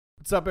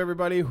What's up,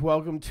 everybody?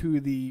 Welcome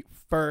to the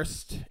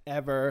first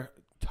ever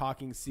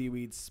Talking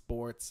Seaweed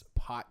Sports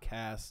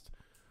podcast.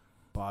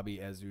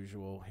 Bobby, as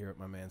usual, here with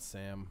my man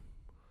Sam.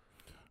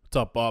 What's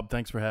up, Bob?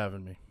 Thanks for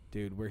having me.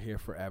 Dude, we're here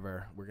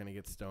forever. We're going to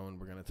get stoned.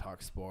 We're going to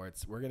talk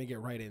sports. We're going to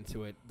get right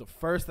into it. The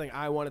first thing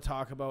I want to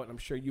talk about, and I'm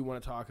sure you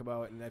want to talk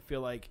about, and I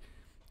feel like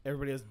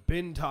everybody has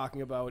been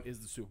talking about, is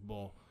the Super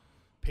Bowl.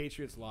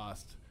 Patriots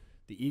lost.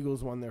 The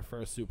Eagles won their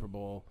first Super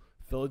Bowl.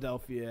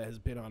 Philadelphia has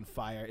been on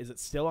fire. Is it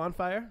still on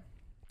fire?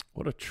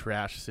 What a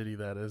trash city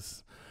that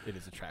is. It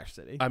is a trash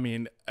city. I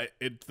mean,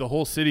 the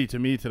whole city to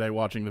me today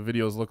watching the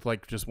videos looked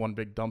like just one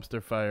big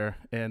dumpster fire,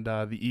 and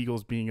the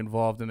Eagles being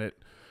involved in it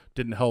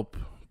didn't help.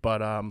 But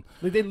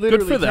they literally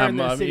good for turned them.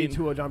 their I city mean,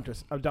 to a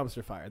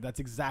dumpster fire. That's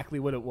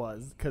exactly what it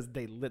was because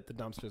they lit the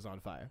dumpsters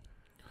on fire.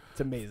 It's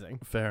amazing.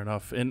 fair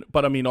enough.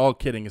 But I mean, all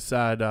kidding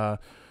aside,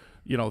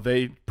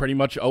 they pretty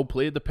much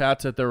outplayed the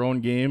Pats at their own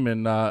game,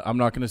 and I'm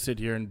not going to sit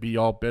here and be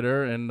all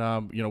bitter.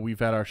 And we've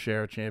had our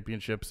share of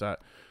championships.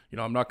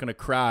 I'm not going to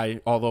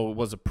cry, although it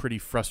was a pretty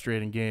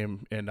frustrating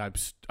game, and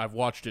I've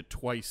watched it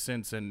twice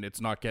since, and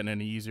it's not getting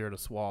any easier to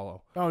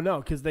swallow. Oh, no,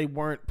 because they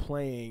weren't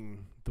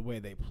playing the way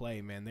they play,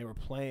 man. They were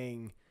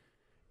playing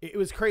 – it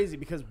was crazy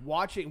because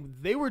watching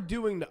 – they were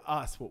doing to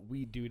us what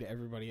we do to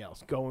everybody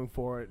else, going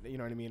for it, you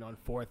know what I mean, on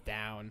fourth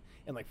down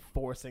and, like,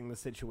 forcing the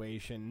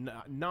situation,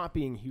 not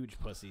being huge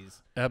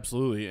pussies.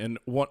 Absolutely, and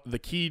the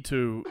key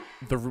to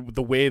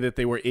the way that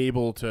they were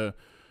able to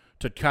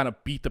kind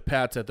of beat the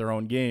Pats at their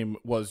own game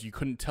was you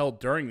couldn't tell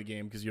during the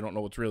game because you don't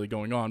know what's really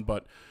going on.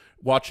 But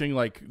watching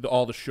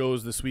all the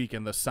shows this week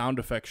and the sound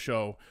effects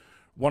show,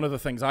 one of the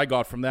things I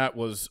got from that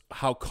was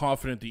how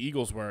confident the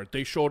Eagles were.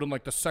 They showed in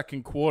the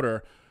second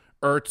quarter,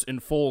 Ertz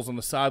and Foles on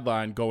the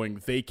sideline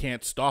going, they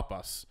can't stop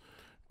us.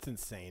 It's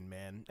insane,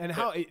 man. And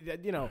how,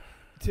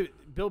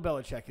 Bill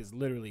Belichick is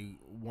literally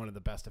one of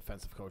the best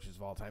defensive coaches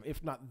of all time,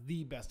 if not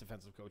the best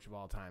defensive coach of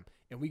all time.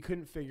 And we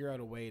couldn't figure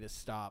out a way to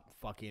stop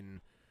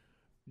fucking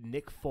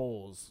Nick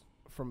Foles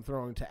from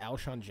throwing to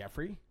Alshon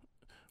Jeffrey.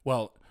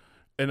 Well,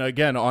 and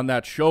again, on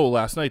that show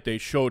last night, they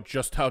showed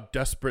just how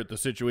desperate the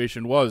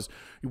situation was.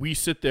 We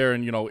sit there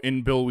and,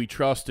 in Bill we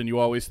trust, and you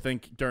always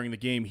think during the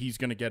game he's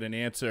going to get an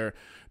answer.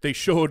 They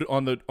showed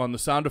on the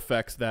sound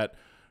effects that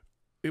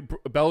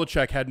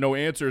Belichick had no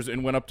answers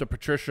and went up to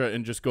Patricia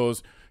and just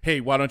goes,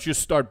 hey, why don't you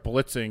start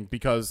blitzing?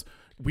 Because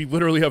we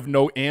literally have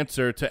no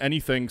answer to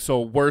anything. So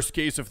worst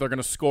case, if they're going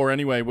to score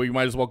anyway, well, you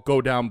might as well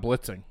go down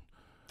blitzing.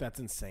 That's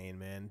insane,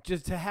 man.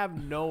 Just to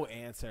have no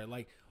answer.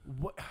 Like,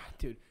 what,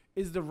 dude,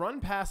 is the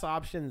run pass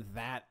option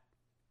that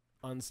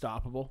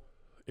unstoppable?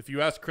 If you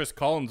ask Chris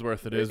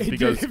Collinsworth, it is,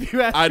 Dude,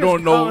 because I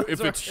don't know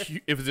if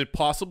is it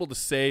possible to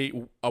say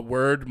a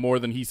word more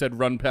than he said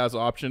run pass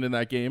option in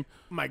that game.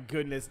 My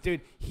goodness,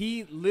 dude.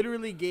 He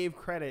literally gave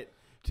credit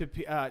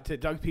to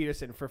Doug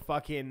Peterson for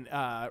fucking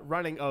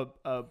running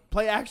a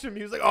play action.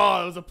 He was like,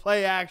 oh, it was a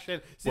play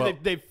action. See, well,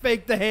 they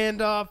faked the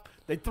handoff.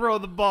 They throw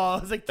the ball.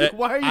 I was like, dude,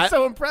 why are you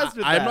so impressed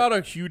with that? I'm not a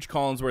huge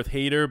Collinsworth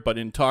hater, but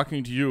in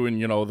talking to you and,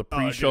 the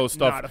pre-show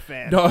stuff. Not a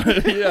fan.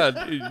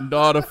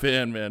 Not a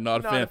fan, man.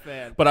 Not a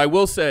fan. But I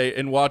will say,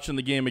 in watching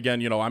the game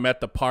again, I'm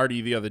at the party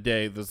the other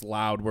day. This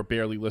loud. We're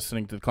barely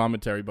listening to the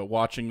commentary, but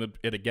watching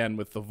it again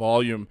with the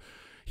volume,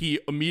 he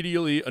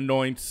immediately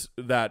anoints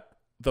that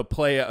the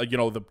play,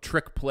 the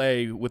trick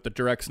play with the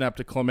direct snap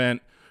to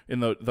Clement in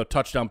the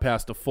touchdown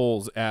pass to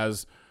Foles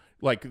as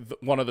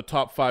one of the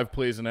top 5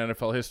 plays in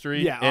NFL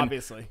history. Yeah, and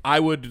obviously.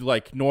 I would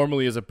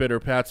normally as a bitter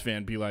Pats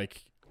fan be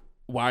like,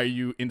 why are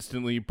you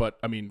instantly? But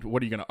I mean,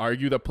 what are you going to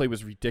argue? That play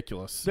was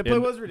ridiculous. The play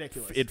was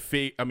ridiculous.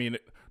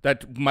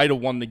 That might have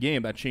won the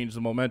game. That changed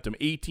the momentum.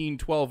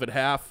 18-12 at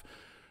half.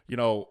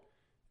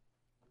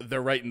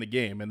 They're right in the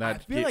game, and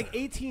that I feel like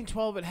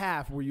 18-12 at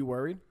half. Were you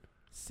worried?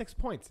 6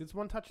 points. It's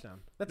one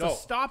touchdown. That's a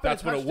stop.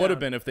 That's what it would have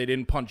been if they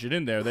didn't punch it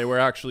in there. They were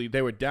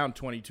down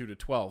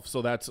 22-12.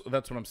 So that's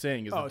what I'm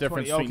saying is the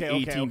difference between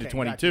 18 to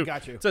 22.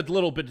 Got you. It's a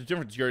little bit of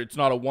difference. It's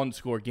not a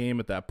one-score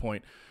game at that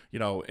point,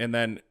 And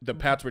then the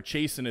Pats were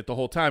chasing it the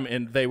whole time,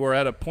 and they were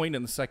at a point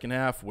in the second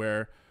half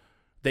where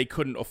they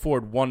couldn't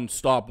afford one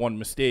stop, one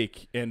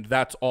mistake, and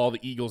that's all the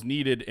Eagles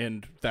needed,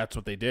 and that's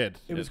what they did.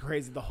 It was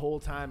crazy. The whole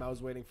time I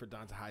was waiting for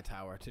Donta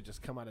Hightower to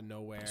just come out of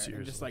nowhere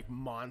and just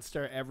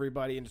monster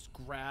everybody and just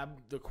grab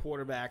the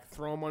quarterback,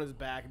 throw him on his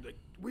back, and be like,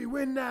 we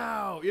win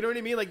now. You know what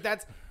I mean? Like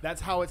that's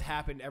how it's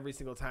happened every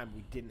single time.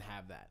 We didn't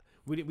have that.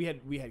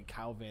 We had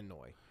Kyle Van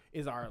Noy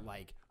is our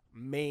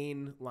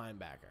main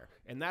linebacker,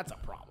 and that's a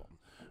problem.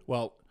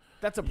 Well,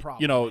 that's a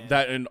problem. Man.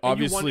 That, and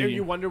obviously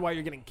you wonder why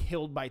you're getting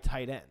killed by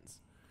tight ends.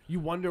 You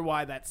wonder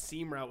why that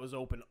seam route was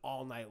open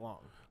all night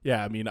long.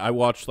 Yeah, I mean, I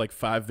watched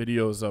 5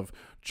 videos of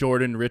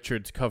Jordan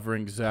Richards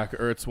covering Zach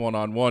Ertz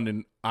one-on-one,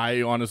 and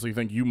I honestly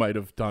think you might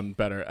have done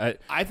better.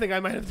 I think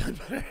I might have done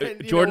better.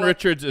 Jordan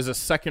Richards is a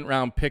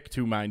second-round pick,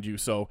 too, mind you,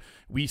 so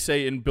we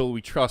say in Bill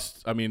we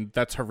trust. I mean,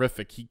 that's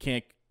horrific. He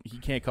can't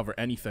cover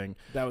anything.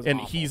 That was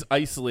awful. He's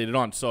isolated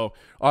on. So,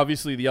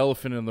 obviously, the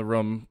elephant in the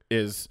room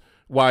is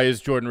why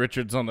is Jordan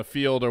Richards on the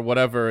field or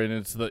whatever, and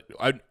it's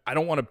I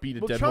don't want to beat a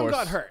dead horse. Trump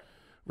got hurt.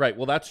 Right,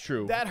 well, that's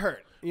true. That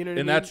hurt. You know what I mean?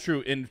 And that's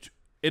true. And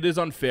it is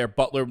unfair.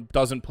 Butler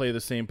doesn't play the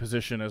same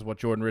position as what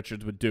Jordan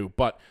Richards would do.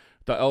 But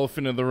the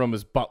elephant in the room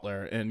is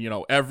Butler. And,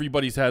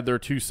 everybody's had their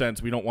 2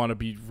 cents. We don't want to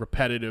be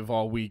repetitive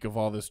all week of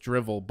all this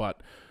drivel.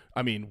 But,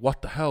 I mean,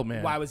 what the hell,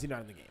 man? Why was he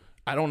not in the game?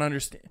 I don't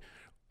understand.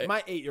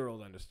 My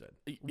 8-year-old understood.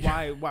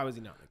 Why was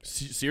he not in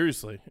the game?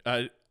 Seriously.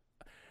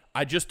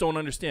 I just don't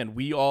understand.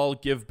 We all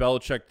give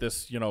Belichick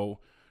this,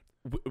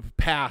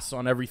 pass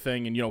on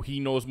everything. And, he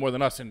knows more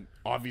than us. And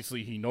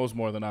obviously he knows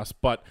more than us.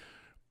 But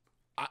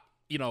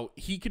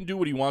he can do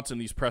what he wants in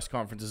these press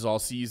conferences all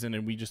season,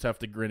 and we just have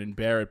to grin and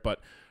bear it. But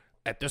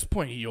at this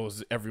point, he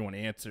owes everyone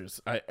answers.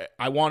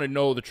 I want to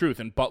know the truth,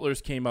 and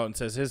Butler's came out and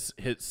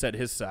said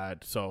his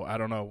side. So I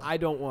don't know. I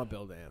don't want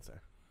Bill to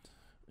answer.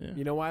 Yeah.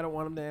 You know why I don't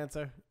want him to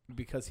answer?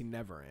 Because he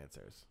never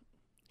answers.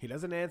 He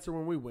doesn't answer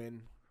when we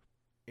win,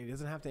 and he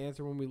doesn't have to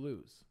answer when we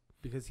lose,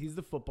 because he's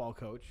the football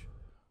coach,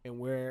 and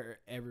we're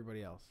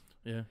everybody else.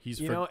 Yeah,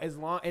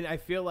 and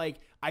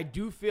I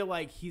do feel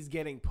like he's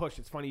getting pushed.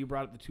 It's funny you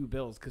brought up the 2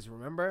 Bills, because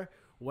remember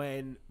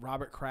when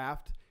Robert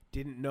Kraft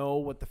didn't know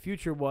what the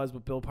future was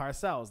with Bill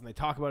Parcells, and they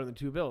talk about it in the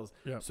 2 Bills.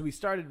 Yeah. So he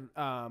started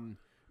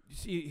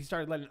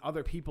letting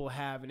other people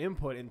have an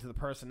input into the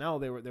personnel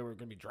they were going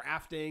to be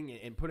drafting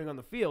and putting on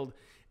the field,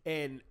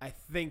 and I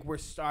think we're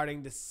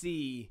starting to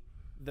see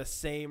the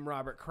same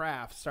Robert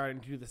Kraft starting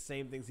to do the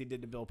same things he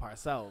did to Bill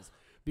Parcells,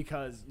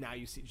 because now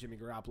you see Jimmy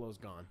Garoppolo's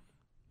gone.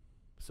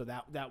 So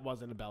that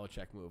wasn't a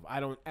Belichick move. I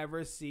don't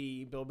ever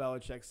see Bill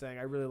Belichick saying,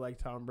 I really like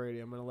Tom Brady.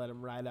 I'm going to let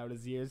him ride out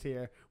his years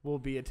here. We'll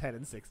be a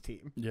 10-6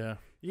 team. Yeah.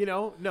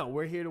 No,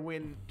 we're here to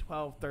win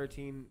 12,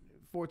 13,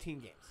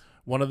 14 games.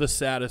 One of the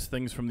saddest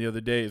things from the other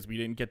day is we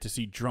didn't get to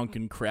see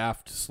drunken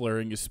Kraft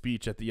slurring his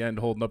speech at the end,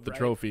 holding up the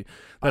trophy.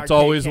 That's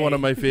always one of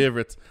my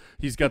favorites.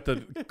 He's got the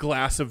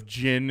glass of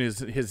gin,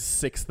 his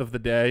 6th of the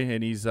day,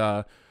 and he's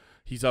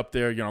up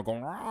there,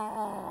 going,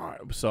 Rah!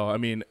 So, I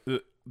mean,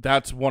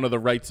 that's one of the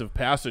rites of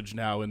passage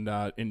now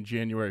in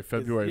January,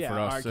 February for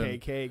us.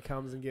 RKK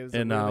comes and gives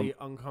a really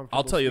uncomfortable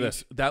I'll tell you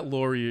speech. this. That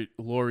Laurie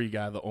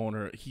guy, the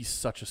owner, he's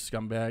such a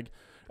scumbag.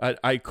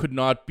 I could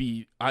not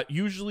be –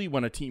 usually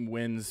when a team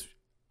wins,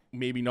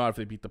 maybe not if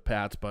they beat the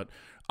Pats, but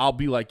I'll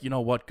be like, you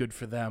know what, good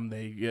for them.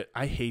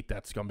 I hate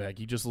that scumbag.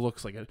 He just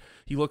looks like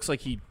he looks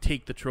like he'd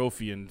take the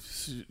trophy and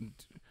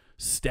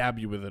stab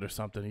you with it or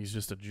something. He's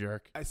just a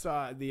jerk. I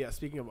saw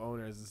speaking of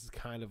owners, this is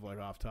kind of like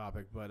off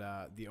topic, but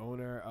the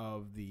owner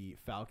of the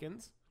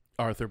Falcons,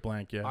 Arthur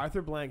Blank, yeah.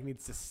 Arthur Blank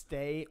needs to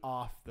stay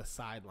off the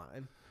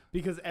sideline,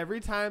 because every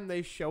time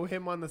they show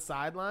him on the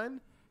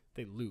sideline,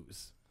 they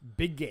lose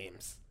big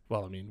games.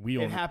 Well, I mean,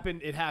 it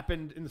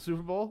happened in the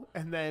Super Bowl,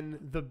 and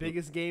then the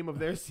biggest game of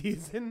their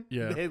season,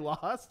 they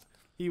lost.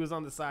 He was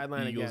on the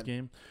sideline again. Eagles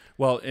game.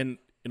 Well, and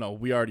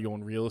we already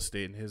own real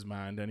estate in his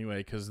mind anyway,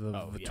 because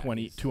of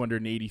the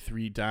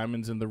 283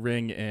 diamonds in the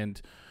ring, and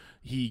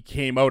he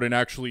came out and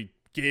actually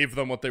gave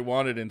them what they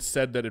wanted and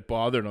said that it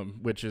bothered him,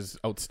 which is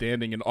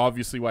outstanding, and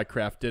obviously why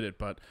Kraft did it.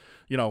 But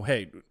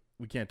hey,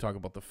 we can't talk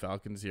about the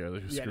Falcons here.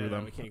 Screw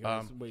them. We can't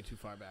go way too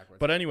far backwards.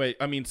 But anyway,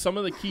 I mean, some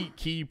of the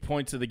key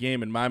points of the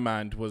game in my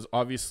mind was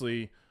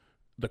obviously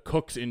the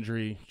Cooks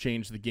injury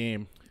changed the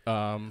game.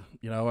 I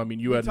mean,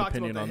 you had an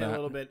opinion on that a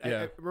little bit.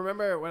 Yeah. I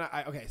remember when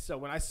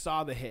when I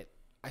saw the hit,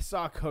 I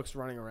saw Cooks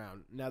running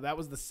around. Now, that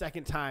was the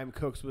second time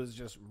Cooks was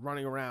just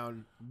running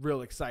around,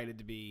 real excited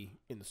to be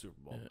in the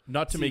Super Bowl. Yeah.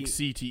 Not to make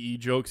CTE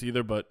jokes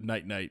either, but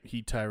night.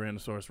 He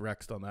Tyrannosaurus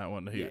Rexed on that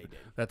one. He did.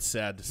 That's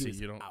sad to see.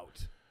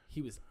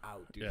 He was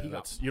out, dude.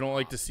 Yeah, you don't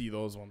like to see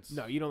those ones.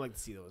 No, you don't like to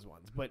see those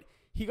ones. But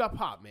he got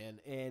popped,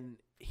 man, and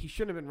he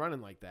shouldn't have been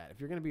running like that.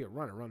 If you're going to be a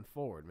runner, run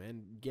forward,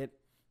 man. Get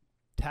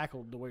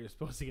tackled the way you're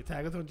supposed to get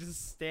tackled. Don't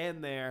just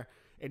stand there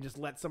and just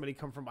let somebody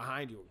come from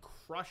behind you and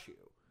crush you.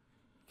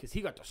 Because he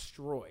got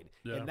destroyed.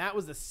 Yeah. And that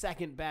was the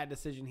second bad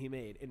decision he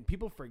made. And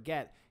people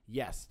forget,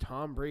 yes,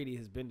 Tom Brady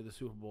has been to the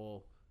Super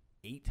Bowl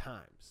 8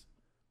 times.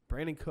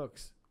 Brandon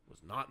Cooks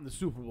was not in the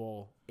Super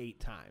Bowl 8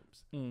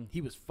 times. He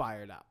was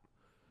fired up.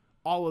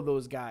 All of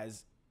those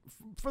guys,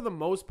 for the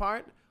most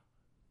part,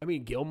 I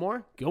mean,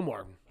 Gilmore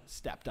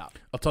stepped up.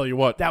 I'll tell you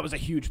what. That was a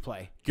huge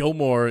play.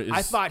 Gilmore is...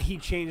 I thought he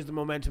changed the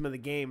momentum of the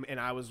game, and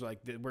I was like,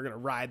 we're going to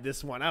ride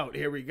this one out.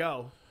 Here we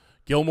go.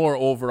 Gilmore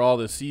overall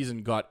this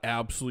season got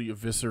absolutely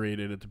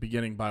eviscerated at the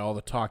beginning by all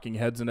the talking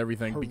heads and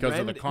everything because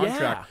of the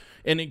contract.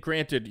 Yeah. And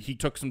granted, he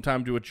took some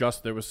time to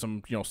adjust. There was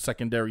some,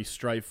 secondary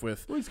strife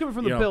with... Well, he's coming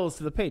from the Bills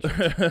to the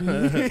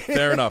Patriots.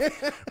 Fair enough.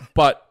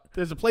 But...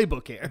 There's a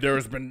playbook here.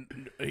 There's been,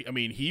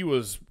 he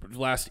was,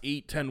 last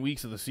 8-10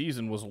 weeks of the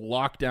season was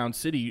lockdown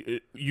city.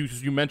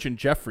 You mentioned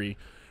Jeffrey.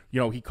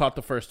 He caught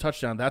the first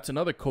touchdown. That's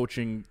another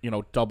coaching,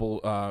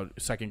 double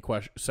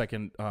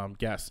second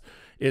guess,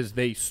 is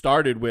they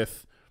started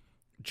with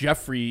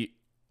Jeffrey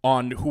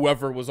on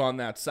whoever was on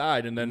that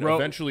side, and then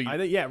eventually...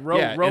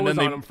 Rowe was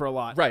on him for a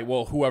lot. Right,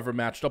 well, whoever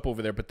matched up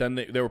over there, but then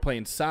they were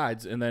playing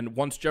sides, and then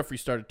once Jeffrey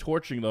started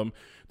torching them,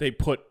 they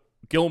put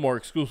Gilmore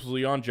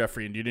exclusively on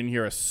Jeffrey, and you didn't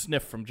hear a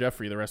sniff from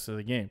Jeffrey the rest of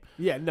the game.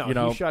 Yeah,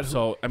 no,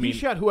 he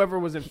shut whoever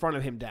was in front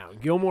of him down.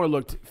 Gilmore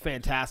looked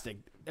fantastic.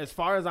 as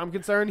far as I'm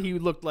concerned, he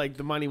looked like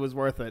the money was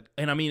worth it.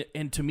 And I mean,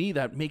 and to me,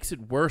 that makes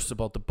it worse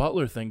about the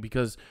Butler thing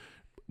because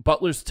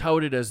Butler's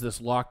touted as this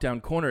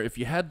lockdown corner. If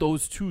you had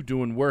those two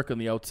doing work on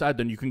the outside,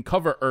 then you can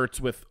cover Ertz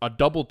with a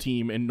double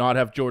team and not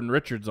have Jordan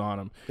Richards on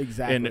him.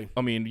 Exactly. And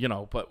I mean,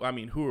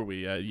 who are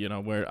we?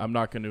 Where I'm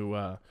not going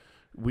to.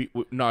 We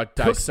not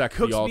dissect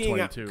the all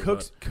 22.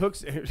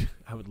 Cooks.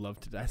 I would love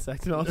to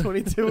dissect an all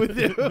 22 with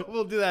you.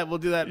 We'll do that. We'll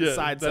do that. Yeah,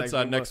 side that's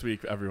segment. next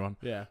week, everyone.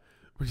 Yeah,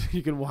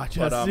 you can watch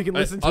us. You can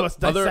listen to us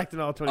dissect an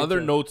all 22.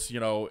 Other notes,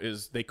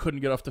 is they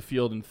couldn't get off the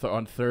field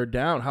on third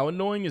down. How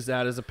annoying is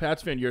that? As a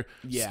Pats fan, you're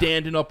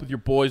standing up with your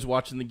boys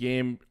watching the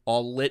game,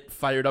 all lit,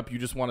 fired up. You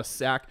just want to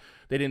sack.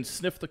 They didn't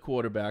sniff the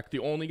quarterback. The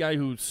only guy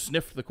who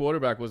sniffed the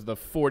quarterback was the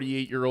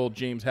 48-year-old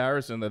James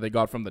Harrison that they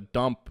got from the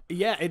dump.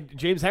 Yeah,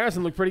 James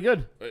Harrison looked pretty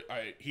good.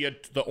 He had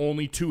the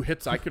only 2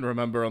 hits I can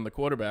remember on the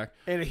quarterback.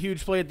 And a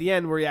huge play at the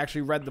end where he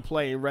actually read the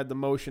play and read the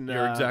motion.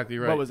 You're exactly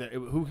right. What was it?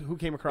 Who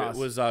came across? It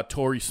was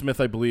Torrey Smith,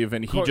 I believe,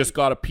 and he just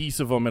got a piece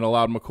of him and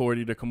allowed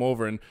McCourty to come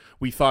over. And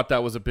we thought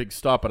that was a big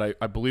stop, but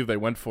I believe they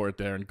went for it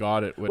there and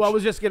got it. Well, I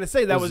was just going to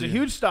say that was a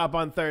huge stop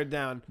on third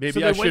down. Maybe so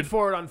they went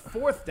for it on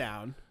fourth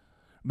down.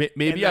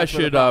 Maybe I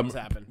should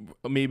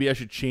maybe I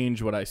should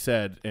change what I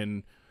said,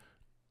 and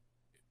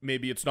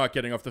maybe it's not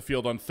getting off the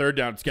field on third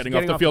down; it's getting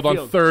off the field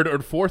on third or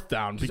fourth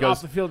down because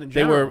off the field in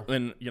they general.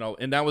 were,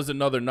 and that was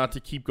another. Not to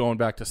keep going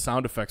back to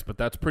sound effects, but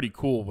that's pretty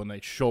cool when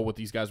they show what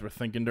these guys were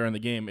thinking during the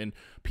game. And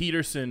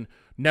Peterson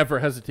never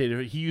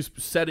hesitated; he was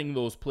setting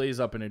those plays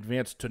up in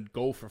advance to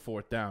go for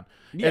fourth down.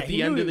 Yeah, at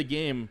the end of the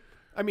game,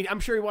 I mean, I'm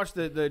sure he watched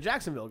the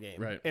Jacksonville game,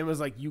 right? And was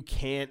like, "You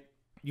can't."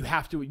 You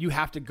have to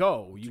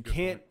go. You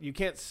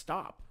can't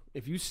stop.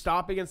 If you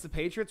stop against the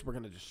Patriots, we're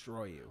going to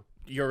destroy you.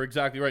 You're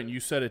exactly right. And you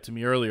said it to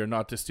me earlier,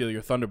 not to steal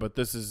your thunder, but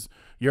this is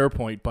your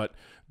point. But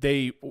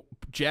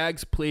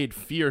Jags played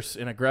fierce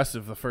and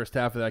aggressive the first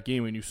half of that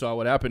game when you saw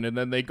what happened, and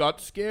then they got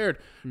scared.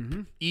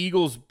 Mm-hmm.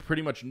 Eagles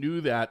pretty much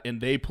knew that,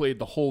 and they played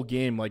the whole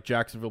game like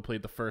Jacksonville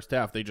played the first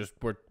half. They just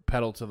were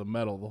pedal to the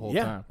metal the whole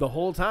time. The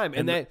whole time.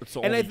 And I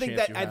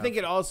think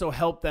it also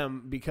helped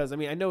them because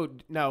I know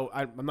now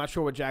I'm not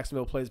sure what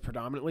Jacksonville plays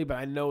predominantly, but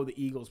I know the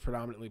Eagles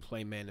predominantly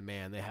play man to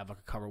man. They have like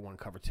a cover 1,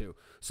 cover 2.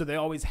 So they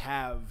always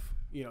have,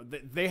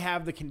 they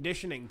have the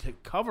conditioning to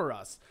cover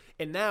us.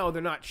 And now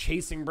they're not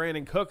chasing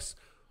Brandon Cooks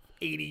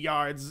 80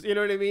 yards, you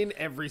know what I mean,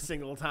 every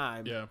single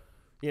time. Yeah.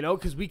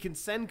 Because we can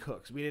send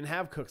Cooks. We didn't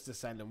have Cooks to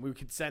send them. We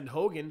could send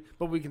Hogan,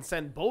 but we can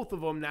send both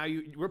of them. Now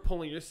we're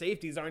pulling your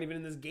safeties aren't even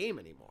in this game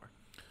anymore.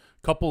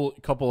 Couple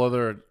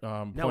other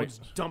now points.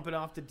 Now dump it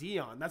off to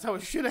Dion. That's how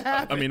it should have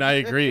happened. I mean, I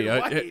agree.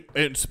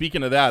 And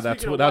speaking of that,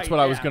 that's what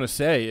I was going to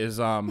say is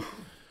on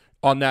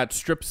that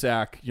strip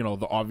sack,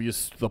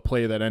 the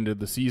play that ended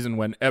the season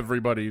when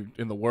everybody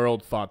in the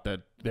world thought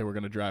that they were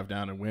going to drive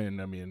down and win.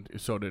 I mean,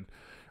 so did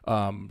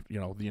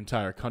the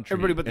entire country.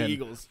 Everybody but the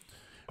Eagles.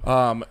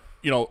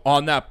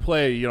 On that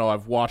play,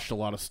 I've watched a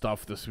lot of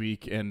stuff this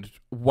week, and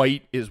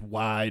White is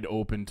wide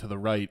open to the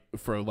right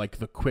for like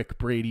the quick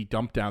Brady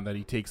dump down that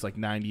he takes like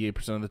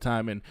 98% of the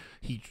time, and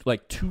he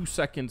like 2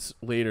 seconds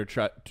later,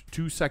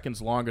 2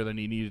 seconds longer than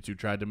he needed to,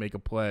 tried to make a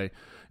play.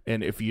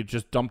 And if he had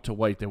just dumped to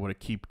White, they would have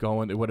keep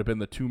going. It would have been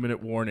the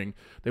 2-minute warning.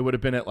 They would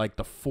have been at like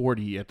the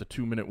 40 at the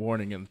 2-minute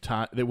warning, and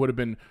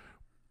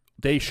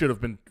they should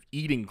have been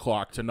eating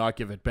clock to not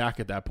give it back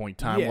at that point.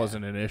 Time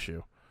wasn't an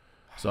issue.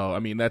 So, I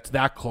mean, that's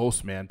that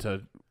close, man,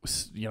 to,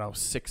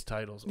 6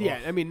 titles. Yeah,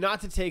 I mean,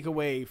 not to take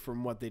away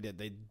from what they did.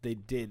 They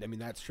did. I mean,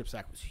 that strip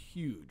sack was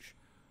huge.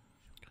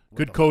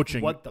 Good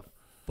coaching. What the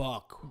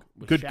fuck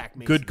was good, Shaq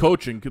Mason good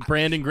coaching.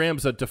 Brandon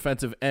Graham's a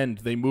defensive end.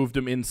 They moved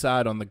him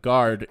inside on the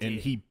guard, and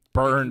he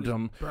burned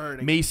him.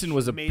 Mason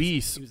was a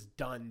beast. He was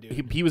done,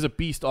 dude. He was a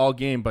beast all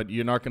game, but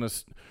you're not going to...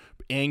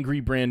 Angry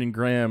Brandon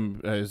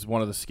Graham is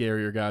one of the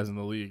scarier guys in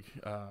the league.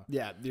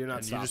 You're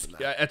not stopping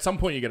that. At some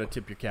point, you got to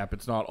tip your cap.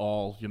 It's not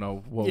all,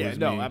 what was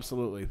me.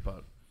 Absolutely.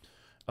 But,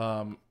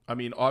 I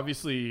mean,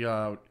 obviously,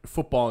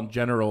 football in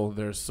general,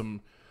 there's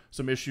some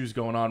issues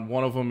going on.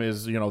 One of them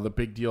is, the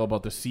big deal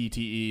about the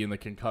CTE and the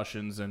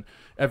concussions, and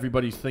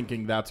everybody's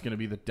thinking that's going to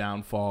be the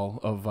downfall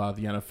of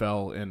the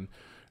NFL. And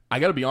I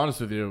got to be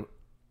honest with you,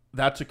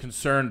 that's a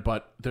concern,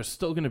 but there's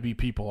still going to be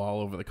people all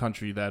over the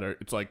country that are,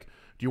 it's like,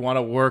 do you want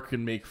to work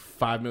and make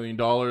 $5 million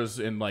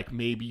and like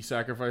maybe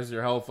sacrifice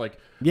your health? Like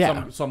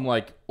some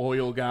like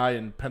oil guy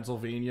in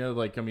Pennsylvania.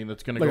 Like, I mean,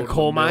 that's going to go a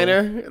coal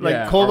miner.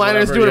 Like coal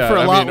miners doing it for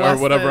a lot less.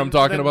 Or whatever than, I'm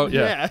talking than, about.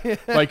 Yeah.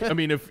 Like, I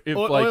mean, if like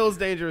oil's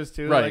dangerous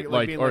too. Right.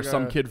 Or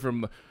some kid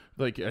from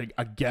like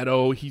a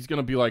ghetto, he's going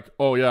to be like,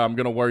 oh yeah, I'm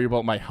going to worry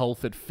about my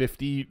health at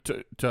 50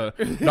 to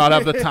not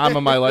have the time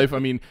of my life. I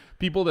mean,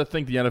 people that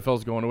think the NFL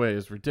is going away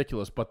is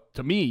ridiculous. But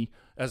to me,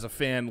 as a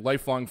fan,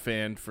 lifelong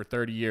fan for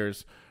 30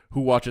 years, who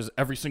watches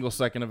every single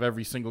second of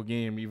every single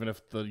game, even if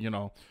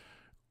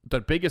the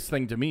biggest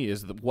thing to me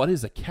is what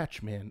is a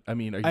catch, man? I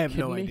mean, are you kidding me? I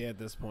have no idea at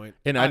this point.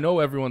 And I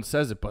know everyone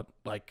says it, but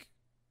like,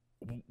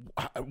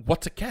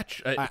 what's a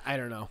catch? I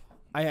don't know.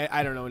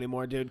 I don't know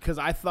anymore, dude. Because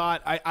I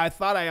thought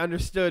I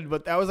understood,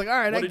 but I was like, all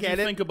right, I get it. What did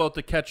you think about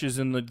the catches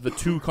in the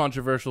 2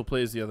 controversial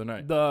plays the other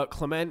night? The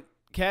Clement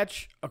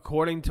catch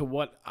according to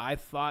what I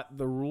thought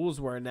the rules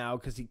were now,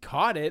 because he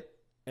caught it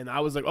and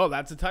I was like, oh,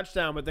 that's a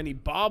touchdown, but then he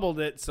bobbled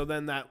it, so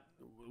then that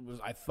was,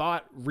 I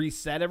thought,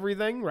 reset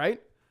everything,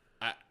 right?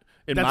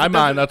 In my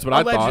mind, that's what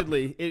I thought.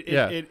 Allegedly,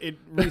 it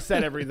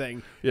reset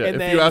everything. Yeah,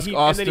 and if you ask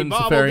Austin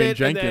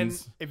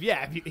Seferian-Jenkins.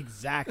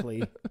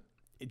 Exactly.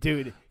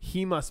 Dude,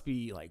 he must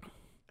be like,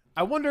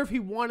 I wonder if he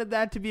wanted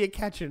that to be a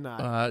catch or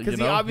not. Because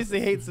he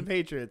obviously hates the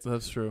Patriots.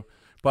 That's true.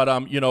 But, I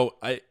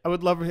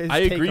would love his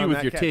I take agree on with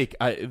that your catch. take.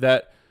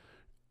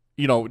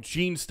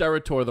 Gene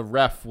Steratore, the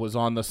ref, was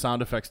on the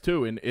sound effects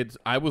too. And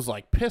I was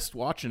like pissed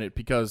watching it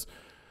because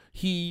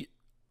he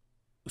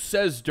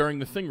says during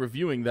the thing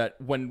reviewing that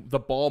when the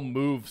ball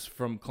moves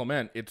from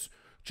Clement, it's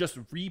just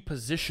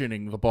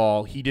repositioning the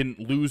ball. He didn't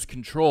lose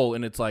control.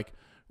 And it's like,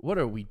 what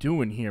are we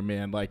doing here,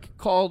 man? Like,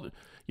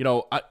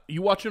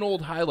 you watch an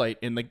old highlight,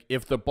 and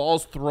if the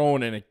ball's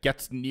thrown and it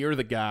gets near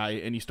the guy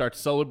and he starts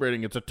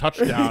celebrating, it's a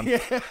touchdown.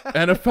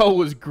 NFL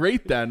was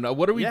great then.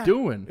 What are we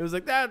doing? It was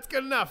like, that's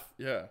good enough.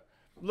 Yeah.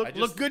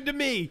 Look good to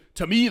me.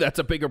 To me, that's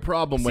a bigger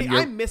problem. See,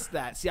 I missed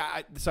that. See,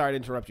 sorry to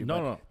interrupt you.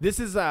 No. This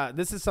is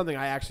something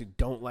I actually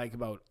don't like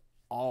about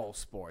all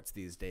sports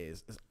these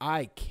days. Is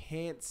I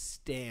can't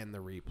stand the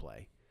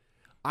replay.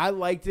 I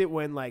liked it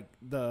when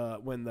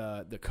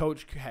the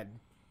coach had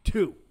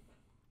 2.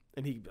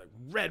 And he'd be like,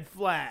 red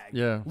flag.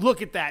 Yeah.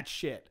 Look at that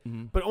shit.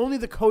 Mm-hmm. But only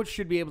the coach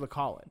should be able to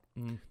call it.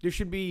 Mm-hmm. There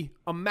should be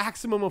a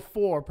maximum of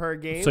 4 per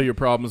game. So your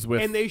problems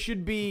with... And they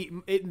should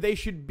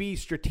be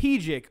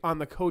strategic on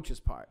the coach's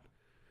part.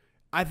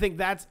 I think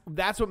that's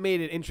what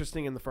made it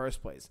interesting in the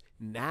first place.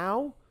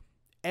 Now,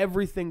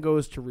 everything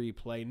goes to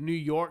replay. New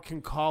York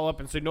can call up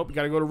and say, nope, you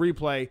got to go to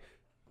replay.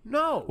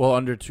 No. Well,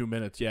 under 2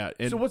 minutes, yeah.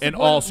 And, so what's and the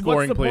point, all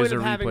scoring what's the plays point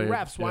of are having replayed.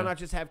 refs? Why not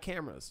just have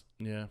cameras?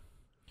 Yeah.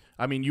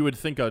 I mean, you would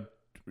think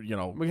we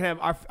can have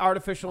our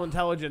artificial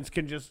intelligence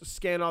can just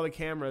scan all the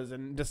cameras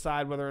and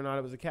decide whether or not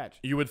it was a catch.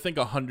 You would think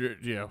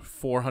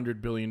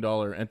 $400 billion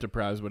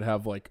enterprise would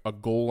have like a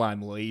goal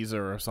line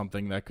laser or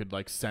something that could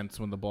like sense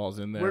when the ball's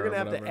in there. We're gonna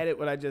have to edit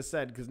what I just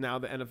said because now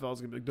the NFL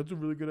is gonna be like, that's a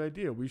really good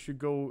idea. We should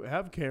go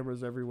have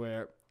cameras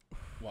everywhere.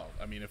 Well,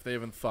 I mean, if they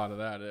haven't thought of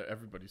that,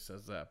 everybody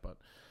says that, but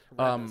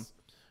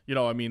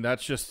I mean,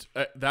 that's just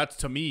that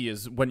to me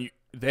is when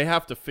they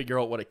have to figure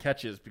out what a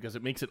catch is because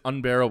it makes it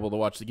unbearable to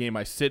watch the game.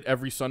 I sit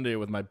every Sunday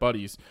with my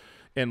buddies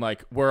and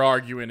like we're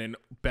arguing and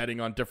betting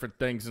on different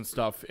things and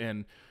stuff.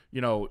 And,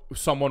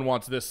 someone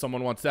wants this,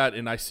 someone wants that.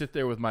 And I sit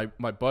there with my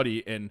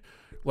buddy and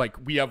like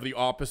we have the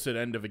opposite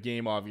end of a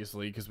game,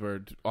 obviously, because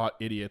we're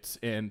idiots.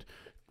 And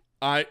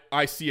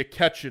I see a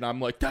catch and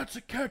I'm like, that's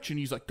a catch. And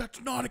he's like, that's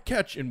not a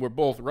catch. And we're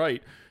both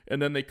right. And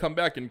then they come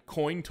back and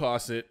coin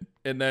toss it.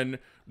 And then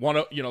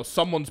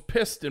someone's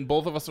pissed and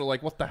both of us are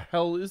like, what the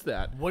hell is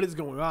that? What is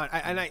going on?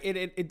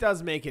 It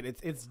does make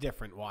it's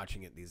different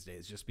watching it these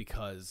days just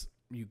because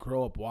you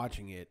grow up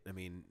watching it. I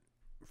mean,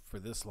 for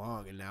this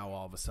long and now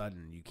all of a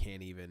sudden you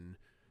can't even.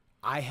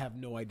 I have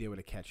no idea what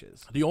a catch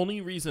is. The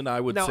only reason I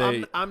would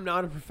say I'm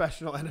not a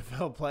professional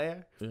NFL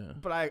player,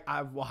 but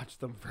I've watched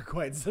them for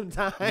quite some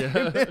time.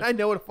 Yeah. And I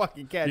know what a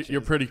fucking catch is.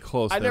 You're pretty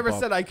close. I never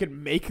said I could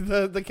make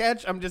the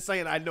catch. I'm just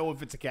saying I know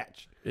if it's a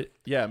catch.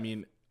 I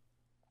mean,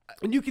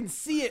 and you can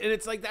see it, and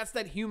it's like that's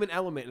that human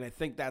element, and I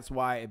think that's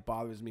why it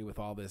bothers me with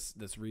all this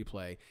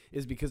replay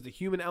is because the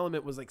human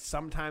element was like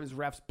sometimes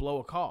refs blow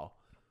a call,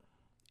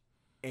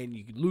 and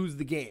you lose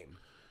the game,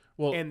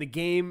 and the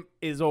game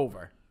is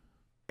over.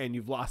 And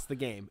you've lost the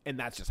game, and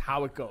that's just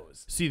how it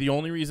goes. See, the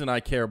only reason I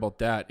care about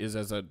that is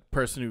as a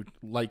person who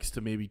likes to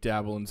maybe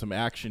dabble in some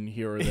action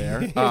here or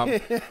there,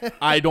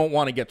 I don't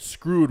want to get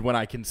screwed when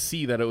I can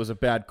see that it was a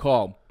bad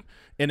call.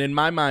 And in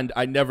my mind,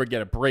 I never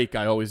get a break.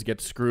 I always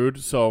get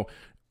screwed. So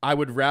I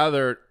would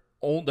rather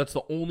that's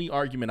the only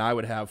argument I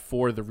would have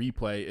for the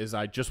replay is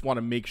I just want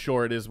to make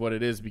sure it is what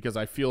it is because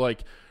I feel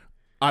like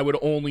I would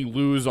only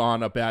lose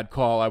on a bad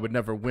call. I would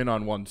never win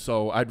on one.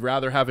 So I'd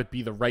rather have it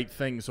be the right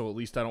thing so at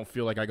least I don't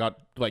feel like I got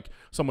like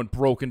someone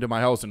broke into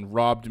my house and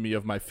robbed me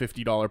of my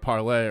 $50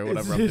 parlay or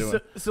whatever I'm doing.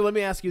 So let me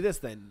ask you this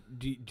then.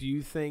 Do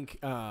you think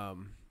oh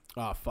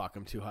fuck,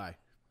 I'm too high.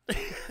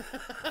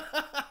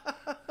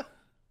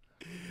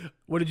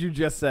 What did you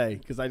just say?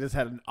 Because I just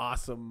had an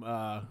awesome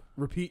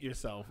repeat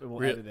yourself and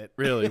we'll edit it.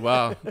 Really?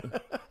 Wow.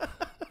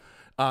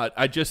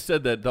 I just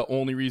said that the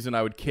only reason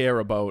I would care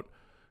about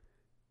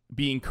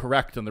being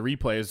correct on the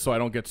replay is so I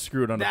don't get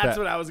screwed on a bet. That's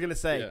what I was going to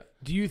say. Yeah.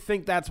 Do you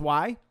think that's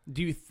why?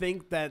 Do you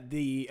think that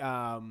the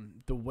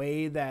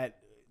way that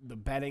the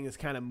betting is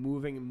kind of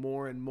moving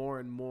more and more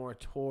and more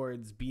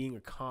towards being a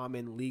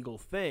common legal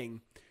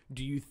thing,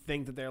 do you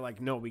think that they're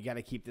like, no, we got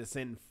to keep this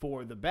in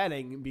for the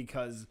betting?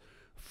 Because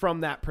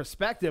from that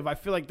perspective, I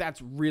feel like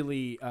that's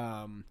really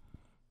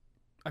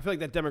I feel like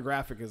that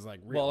demographic is like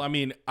real. Well, I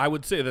mean, I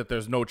would say that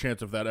there's no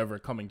chance of that ever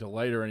coming to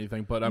light or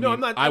anything, but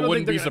I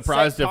wouldn't be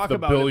surprised if the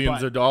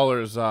billions of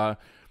dollars I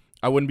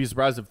wouldn't be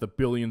surprised if the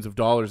billions of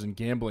dollars in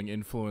gambling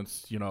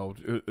influenced,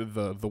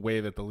 the way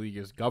that the league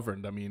is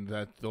governed. I mean,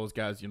 that those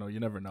guys, you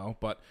never know,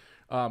 but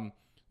and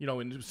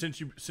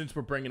since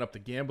we're bringing up the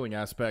gambling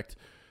aspect,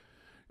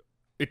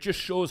 it just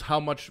shows how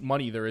much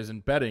money there is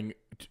in betting.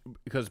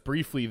 Because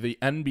briefly, the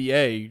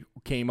NBA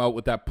came out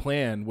with that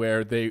plan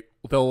where they'll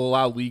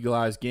allow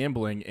legalized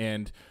gambling,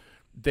 and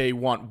they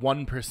want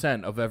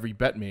 1% of every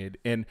bet made.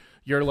 And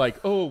you're like,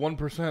 oh,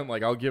 1%,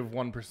 like I'll give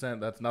 1%.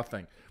 That's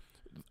nothing.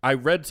 I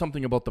read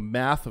something about the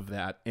math of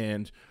that,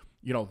 and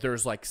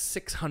there's like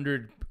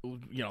 $600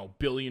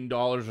 billion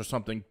or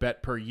something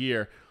bet per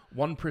year.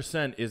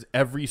 1% is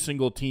every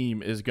single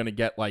team is going to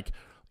get like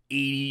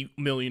 $80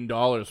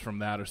 million from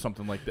that or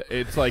something like that.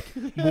 It's like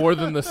more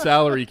than the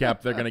salary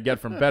cap they're going to get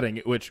from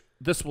betting, which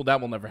that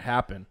will never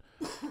happen.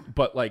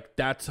 But like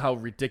that's how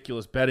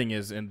ridiculous betting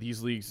is, and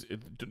these leagues,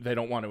 they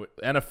don't want to.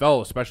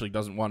 NFL especially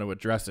doesn't want to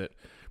address it,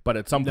 but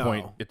at some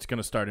point it's going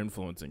to start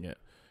influencing it,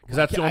 because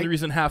that's the only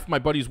reason half my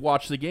buddies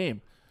watch the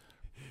game.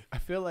 I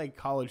feel like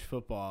college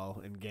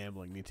football and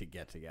gambling need to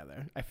get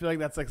together. I feel like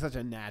that's like such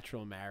a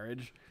natural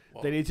marriage.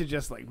 Well, they need to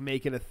just like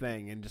make it a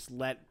thing and just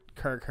let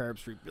Kirk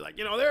Herbstreit be like,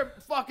 they're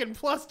fucking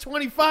plus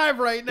 25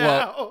 right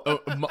now. Well,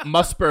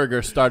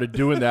 Musburger started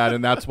doing that,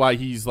 and that's why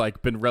he's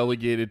like been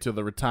relegated to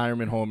the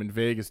retirement home in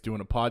Vegas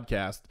doing a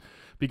podcast,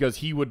 because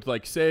he would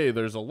like say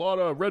there's a lot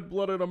of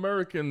red-blooded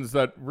Americans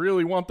that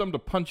really want them to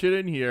punch it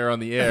in here on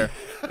the air,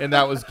 and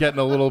that was getting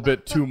a little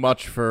bit too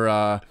much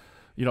for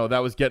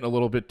that was getting a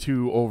little bit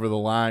too over the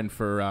line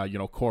for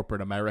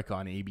corporate America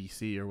on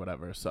ABC or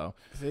whatever. So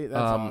see,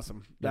 that's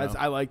awesome.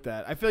 I like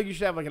that. I feel like you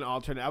should have like an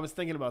alternate. I was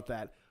thinking about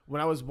that when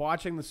I was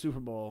watching the Super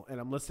Bowl, and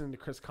I'm listening to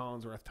Chris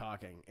Collinsworth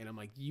talking, and I'm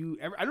like,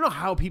 I don't know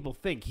how people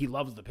think he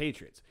loves the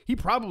Patriots. He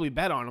probably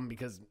bet on them,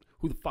 because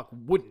who the fuck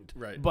wouldn't?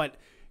 Right. But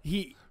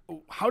he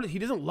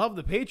doesn't love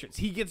the Patriots.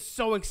 He gets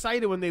so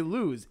excited when they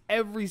lose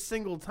every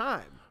single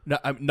time. No,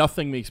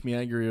 nothing makes me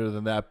angrier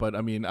than that, but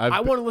I mean,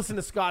 I want to listen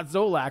to Scott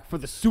Zolak for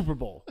the Super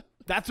Bowl.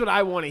 That's what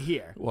I want to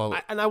hear. Well,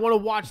 and I want to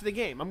watch the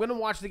game. I'm going to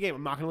watch the game.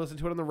 I'm not going to listen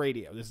to it on the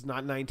radio. This is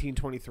not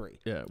 1923.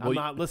 Yeah, I'm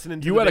not listening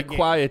to you the had a big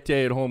quiet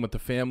day at home with the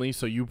family,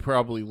 so you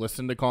probably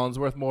listened to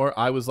Collinsworth more.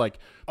 I was like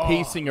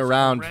pacing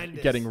around,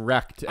 getting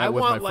wrecked with my friends.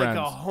 I want like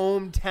a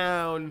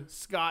hometown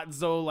Scott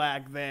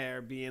Zolak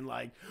there being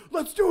like,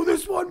 let's do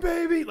this one,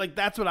 baby. Like,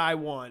 that's what I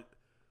want.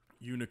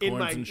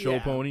 Unicorns and show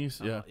ponies.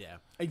 Yeah. Yeah,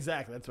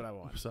 exactly. That's what I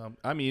want. So,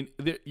 I mean,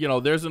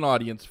 there's an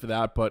audience for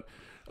that, but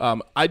I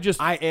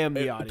am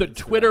the audience. The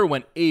Twitter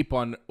went ape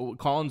on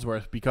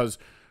Collinsworth because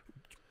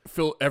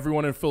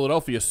everyone in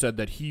Philadelphia said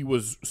that he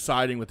was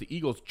siding with the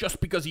Eagles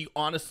just because he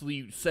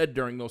honestly said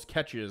during those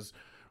catches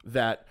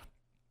that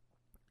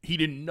he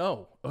didn't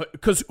know.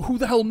 Because who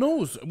the hell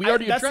knows? We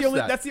already addressed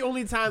that. That's the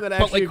only time that I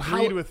actually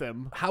agreed with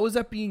him. How is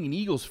that being an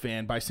Eagles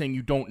fan by saying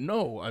you don't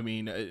know? I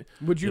mean,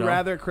 would you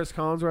rather Chris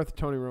Collinsworth or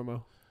Tony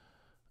Romo?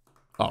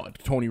 Oh,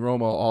 Tony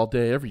Romo all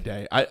day, every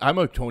day. I'm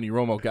a Tony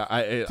Romo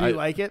guy. Do you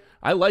like it?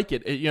 I like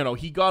it.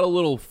 He got a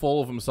little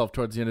full of himself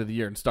towards the end of the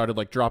year and started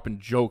like dropping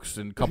jokes,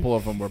 and a couple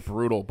of them were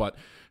brutal. But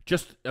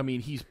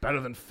he's better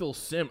than Phil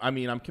Simms. I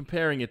mean, I'm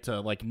comparing it to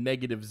like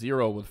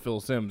 -0 with Phil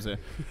Simms.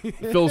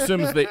 Phil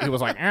Simms, he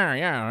was like,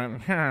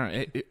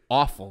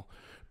 awful.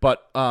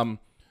 But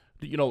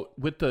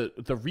with the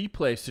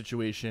replay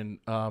situation,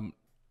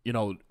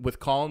 with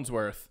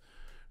Collinsworth,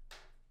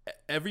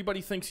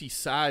 everybody thinks he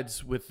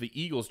sides with the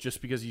Eagles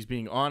just because he's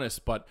being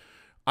honest. But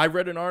I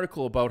read an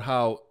article about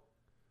how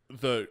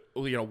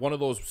one of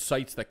those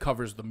sites that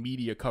covers the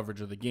media coverage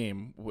of the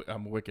game,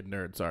 I'm a wicked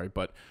nerd, sorry,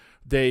 but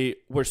they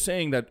were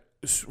saying that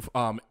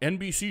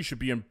NBC should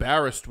be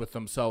embarrassed with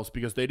themselves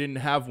because they didn't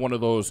have one of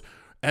those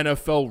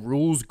NFL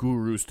rules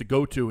gurus to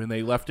go to, and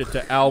they left it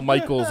to Al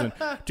Michaels. And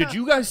did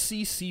you guys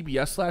see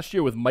CBS last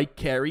year with Mike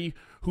Carey,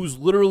 who's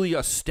literally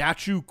a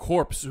statue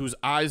corpse whose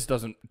eyes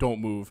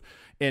don't move?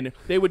 And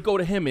they would go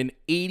to him, and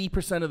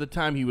 80% of the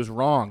time he was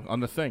wrong on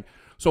the thing.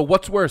 So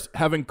what's worse,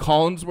 having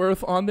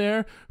Collinsworth on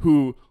there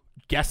who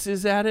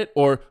guesses at it,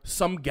 or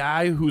some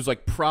guy who's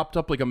like propped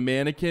up like a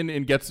mannequin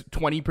and gets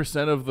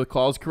 20% of the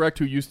calls correct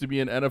who used to be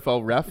an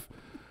NFL ref?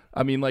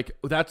 I mean, like,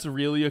 that's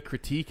really a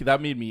critique.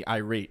 That made me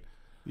irate.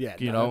 Yeah,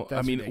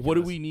 I mean, ridiculous. What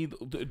do we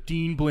need?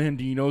 Dean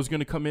Blandino is going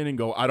to come in and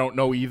go, I don't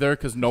know either,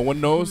 because no one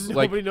knows.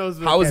 Nobody knows.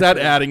 How is that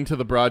adding to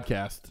the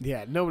broadcast?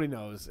 Yeah, nobody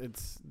knows.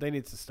 They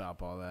need to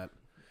stop all that.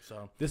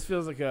 So this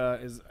feels like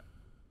a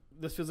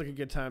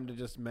good time to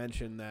just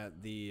mention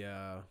that the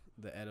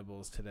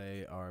edibles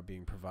today are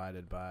being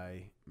provided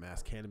by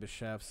Mass Cannabis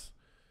Chefs.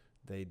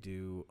 They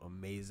do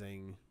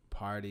amazing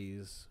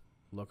parties.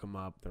 Look them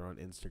up. They're on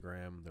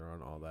Instagram. They're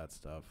on all that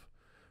stuff.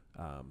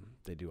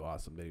 They do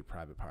awesome. They do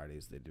private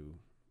parties. They do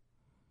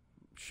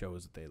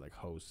shows that they like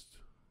host.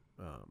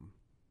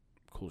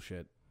 Cool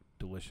shit.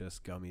 Delicious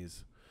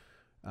gummies.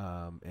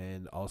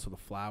 And also the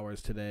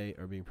flowers today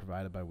are being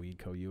provided by Weed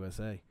Co.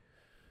 USA.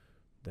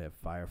 They have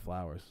fire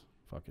flowers.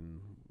 Fucking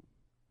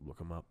look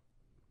them up.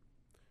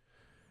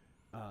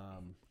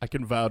 I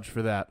can vouch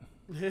for that.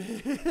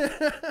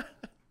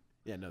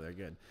 Yeah, no, they're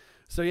good.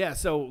 So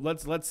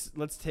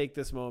let's take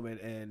this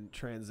moment and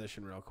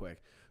transition real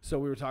quick. So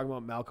we were talking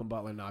about Malcolm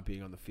Butler not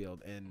being on the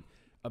field, and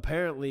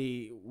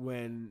apparently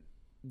when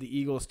the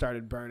Eagles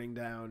started burning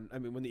down,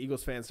 when the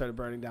Eagles fans started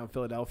burning down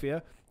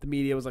Philadelphia, the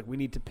media was like, we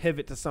need to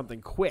pivot to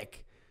something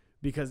quick.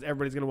 because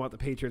everybody's going to want the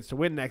Patriots to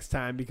win next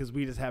time because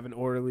we just have an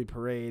orderly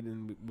parade.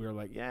 And we were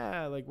like,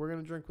 yeah, like we're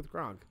going to drink with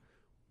Gronk.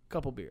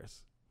 Couple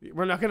beers.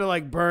 We're not going to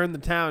like burn the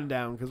town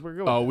down because we're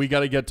good. Oh, we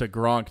got to get to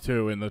Gronk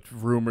too and the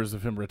rumors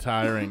of him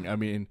retiring. I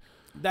mean,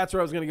 that's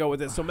where I was going to go with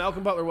this. So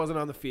Malcolm Butler wasn't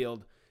on the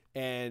field,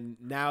 and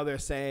now they're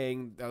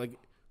saying like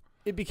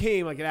it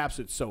became like an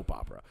absolute soap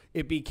opera.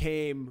 It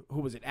became,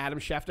 who was it? Adam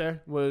Schefter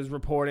was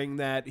reporting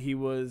that he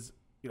was,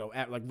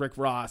 at like Rick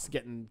Ross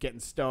getting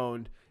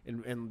stoned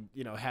and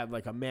had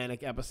like a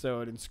manic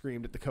episode and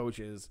screamed at the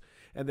coaches.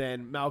 And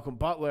then Malcolm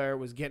Butler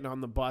was getting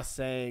on the bus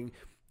saying,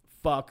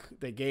 "Fuck,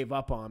 they gave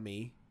up on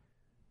me."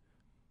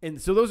 And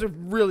so those are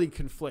really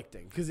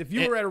conflicting, because if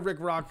you were at a Rick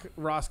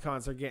Ross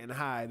concert getting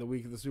high the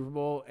week of the Super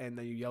Bowl and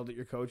then you yelled at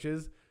your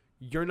coaches,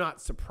 you're not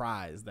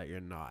surprised that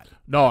you're not.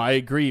 No, I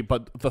agree.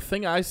 But the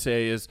thing I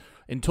say is,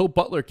 until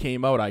Butler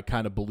came out, I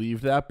kind of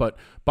believed that. But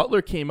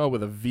Butler came out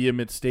with a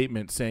vehement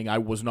statement saying, I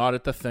was not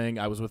at the thing.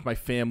 I was with my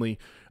family.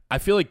 I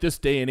feel like this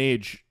day and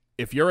age,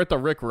 if you're at the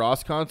Rick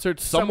Ross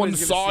concert, someone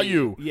saw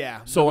you.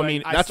 Yeah. So, I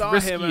mean, that's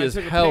risky as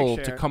hell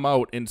to come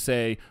out and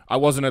say, I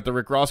wasn't at the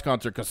Rick Ross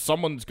concert, because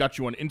someone's got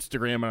you on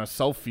Instagram and a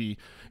selfie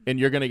and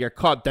you're going to get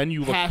caught. Then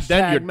you look,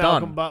 then you're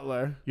Malcolm done.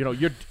 Butler.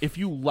 If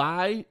you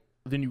lie,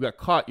 then you got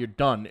caught, you're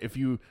done. If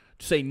you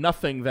say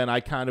nothing, then I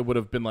kind of would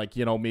have been like,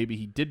 maybe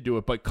he did do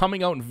it. But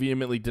coming out and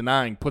vehemently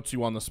denying puts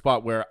you on the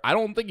spot where I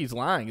don't think he's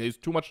lying. There's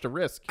too much to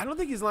risk. I don't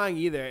think he's lying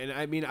either. And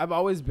I mean, I've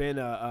always been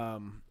a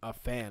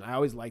fan. I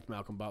always liked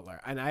Malcolm Butler.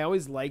 And I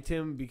always liked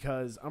him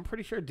because I'm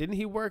pretty sure, didn't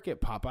he work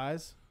at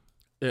Popeyes?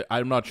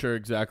 I'm not sure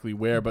exactly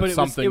where, but it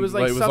something. Was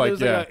like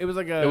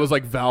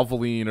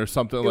Valvoline or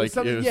something like.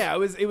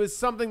 It was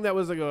something that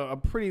was like a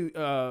pretty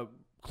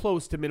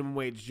close to minimum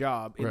wage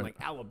job in like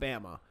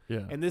Alabama.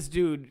 Yeah. And this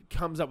dude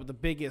comes up with the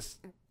biggest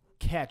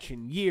catch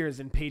in years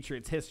in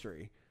Patriots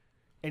history,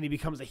 and he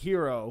becomes a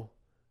hero.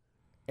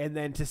 And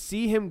then to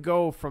see him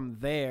go from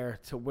there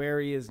to where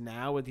he is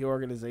now with the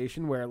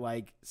organization, where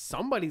like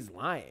somebody's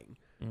lying.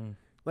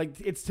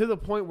 Like, it's to the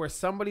point where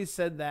somebody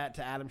said that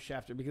to Adam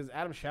Schefter, because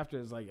Adam Schefter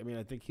is like, I mean,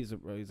 I think he's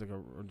like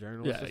a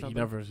journalist or something.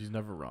 Yeah, he's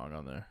never wrong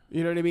on there.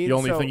 You know what I mean? The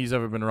only thing he's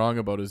ever been wrong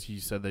about is he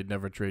said they'd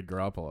never trade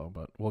Garoppolo,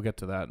 but we'll get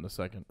to that in a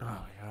second. Oh,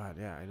 my God,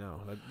 yeah, I know.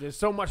 There's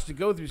so much to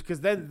go through, because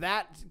then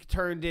that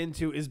turned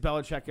into, is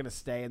Belichick going to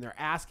stay? And they're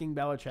asking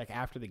Belichick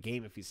after the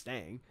game if he's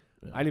staying.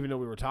 Yeah. I didn't even know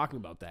we were talking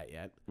about that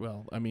yet.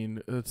 Well, I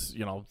mean, it's,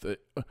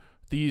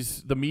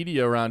 the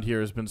media around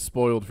here has been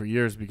spoiled for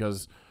years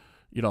because –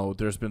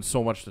 there's been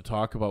so much to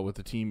talk about with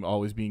the team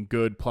always being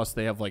good. Plus,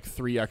 they have like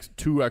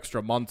 2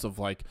 extra months of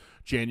like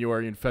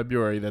January and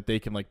February that they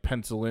can like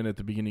pencil in at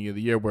the beginning of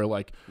the year, where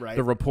like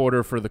the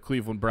reporter for the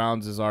Cleveland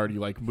Browns has already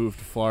like moved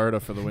to Florida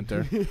for the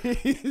winter.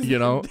 He's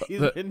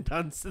been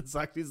done since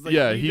like he's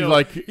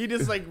like he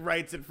just like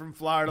writes it from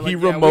Florida. He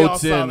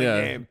remotes in.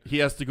 Game. He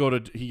has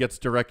to he gets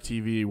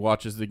DirecTV,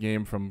 watches the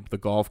game from the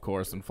golf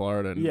course in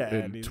Florida,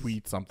 and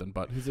tweets something.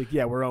 But he's like,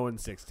 we're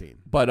 0-16.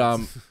 But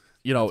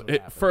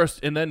first,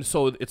 and then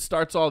so it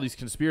starts all these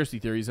conspiracy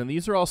theories, and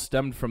these are all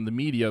stemmed from the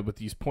media with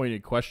these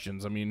pointed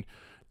questions. I mean,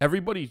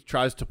 everybody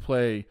tries to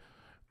play,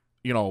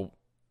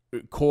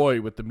 coy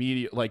with the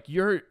media. Like,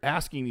 you're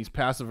asking these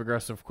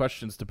passive-aggressive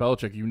questions to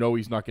Belichick.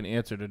 He's not going to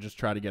answer, to just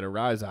try to get a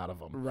rise out of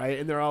him. Right,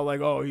 and they're all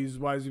like,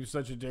 why is he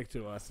such a dick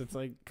to us? It's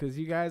like, because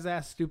you guys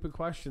ask stupid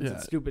questions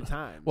at stupid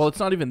times. Well, it's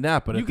not even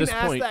that, but at this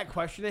point... You can ask that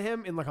question to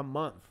him in like a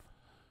month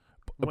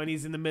when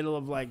he's in the middle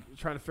of like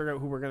trying to figure out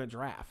who we're going to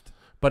draft.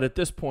 But at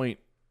this point,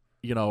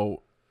 and on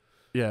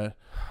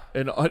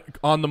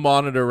the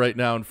monitor right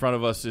now in front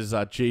of us is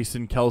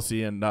Jason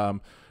Kelce, and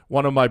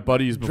one of my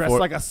buddies dressed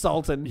like a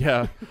sultan.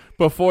 Yeah,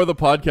 before the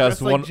podcast,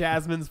 dressed like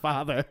Jasmine's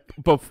father.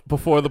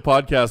 Before the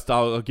podcast,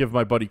 I'll give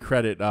my buddy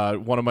credit.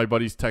 One of my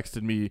buddies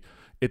texted me,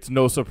 "It's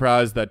no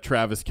surprise that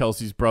Travis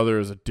Kelce's brother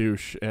is a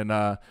douche," and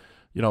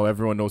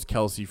everyone knows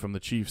Kelce from the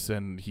Chiefs,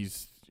 and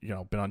he's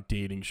been on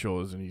dating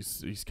shows, and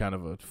he's kind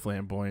of a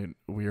flamboyant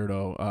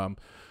weirdo.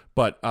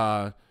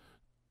 But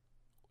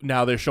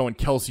now they're showing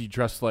Kelce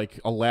dressed like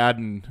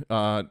Aladdin,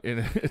 and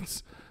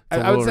it's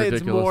I would say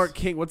ridiculous. It's more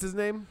King. What's his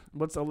name?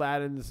 What's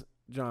Aladdin's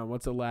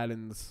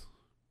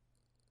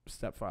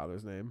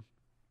stepfather's name?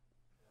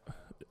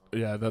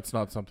 Yeah, that's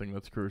not something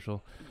that's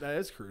crucial. That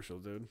is crucial,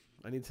 dude.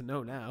 I need to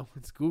know now.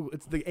 It's Google.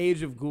 It's the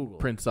age of Google.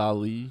 Prince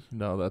Ali.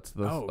 No, that's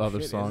the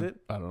other song. Is it?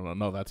 I don't know.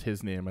 No, that's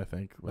his name, I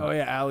think.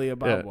 But Ali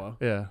Ababa.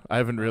 Yeah. I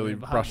haven't really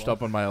brushed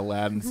up on my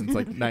Aladdin since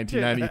like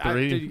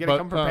 1993. Dude, you gotta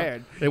come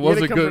prepared. It was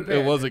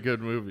a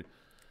good movie.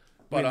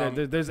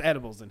 But there's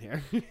edibles in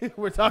here.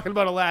 We're talking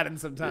about Aladdin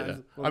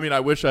sometimes. Yeah.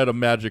 I wish I had a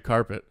magic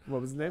carpet.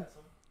 What was his name?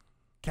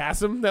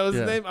 Kasim? That was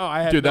his name? Oh,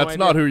 I had Dude, no that's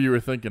idea. not who you were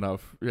thinking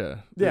of. Yeah.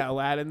 Yeah,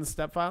 Aladdin's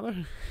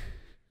stepfather?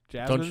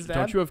 Jasmine's dad?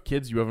 Don't you have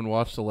kids? You haven't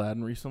watched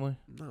Aladdin recently?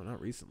 No, not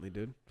recently,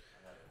 dude.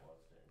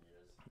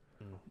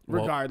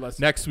 Well, regardless.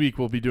 Next week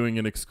we'll be doing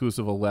an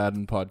exclusive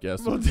Aladdin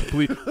podcast. So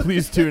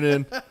please tune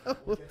in.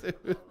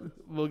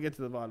 We'll get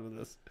to the bottom of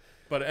this.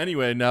 But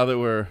anyway, now that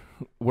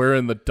we're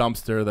in the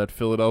dumpster that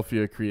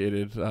Philadelphia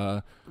created,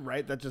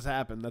 right, that just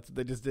happened. That's what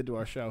they just did to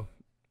our show.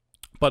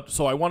 But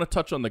so I want to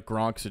touch on the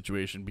Gronk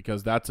situation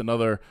because that's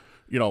another,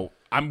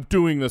 I'm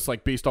doing this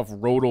like based off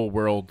Roto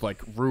World,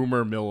 like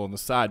rumor mill on the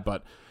side,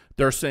 but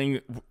they're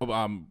saying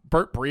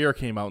Burt Breer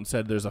came out and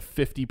said there's a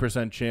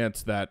 50%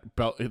 chance that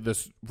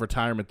this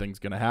retirement thing's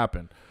going to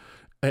happen.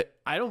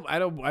 I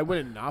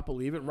wouldn't not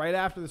believe it. Right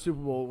after the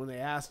Super Bowl, when they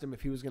asked him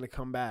if he was going to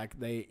come back,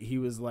 he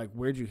was like,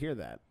 "Where'd you hear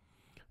that?"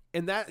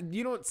 And that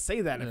you don't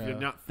say that if you're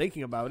not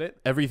thinking about it.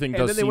 Everything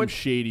does seem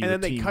shady. And then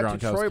they cut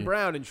to Troy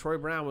Brown, and Troy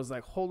Brown was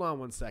like, "Hold on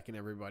one second,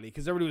 everybody,"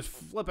 because everybody was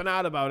flipping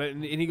out about it.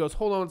 And he goes,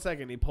 "Hold on one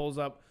second." And he pulls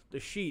up the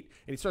sheet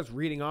and he starts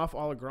reading off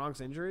all of Gronk's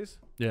injuries.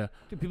 Yeah,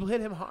 dude, people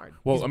hit him hard.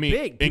 Well, He's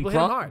big. People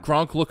hit him hard.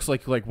 Gronk looks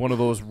like one of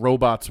those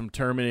robots from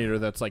Terminator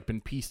that's like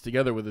been pieced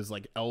together with his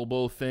like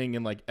elbow thing,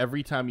 and like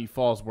every time he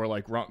falls, we're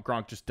like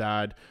Gronk just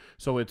died.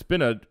 So it's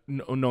been a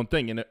known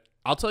thing, and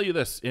I'll tell you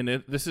this,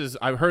 and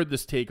I've heard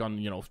this take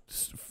on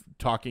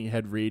Talking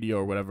Head Radio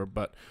or whatever,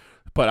 but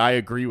I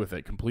agree with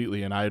it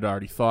completely, and I had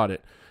already thought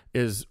it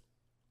is.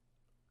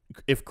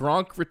 If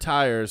Gronk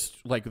retires,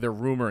 like they're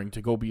rumoring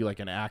to go be like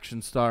an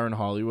action star in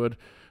Hollywood,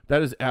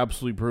 that is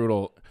absolutely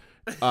brutal.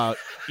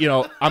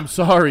 I'm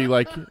sorry,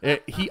 like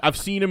I've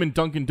seen him in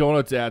Dunkin'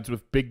 Donuts ads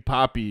with Big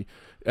Papi.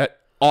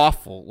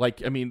 Awful.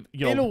 Like, I mean,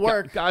 it'll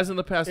work. Guys in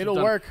the past,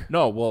 it'll work.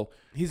 No, well,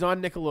 he's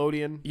on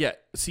Nickelodeon. Yeah.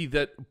 See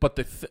that, but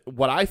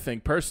what I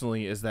think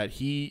personally is that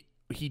he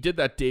did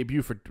that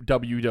debut for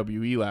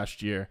WWE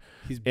last year.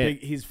 He's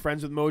big. He's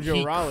friends with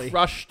Mojo Rawley. He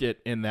crushed it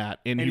in that,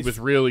 and he was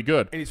really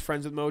good. And he's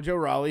friends with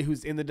Mojo Rawley,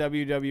 who's in the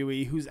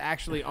WWE, who's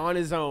actually on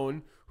his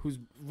own, who's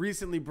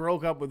recently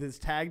broke up with his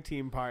tag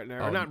team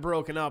partner. Or not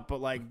broken up,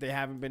 but like they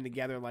haven't been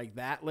together like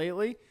that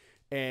lately.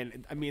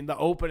 And I mean, the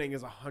opening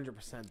is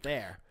 100%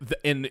 there.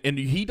 And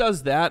he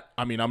does that.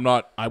 I mean, I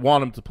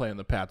want him to play in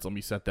the Pats. Let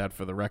me set that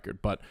for the record.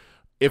 But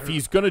if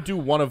he's going to do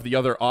one of the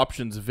other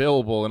options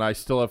available and I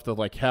still have to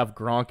like have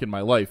Gronk in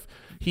my life,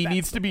 he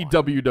needs to be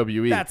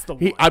WWE. That's the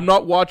one. I'm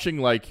not watching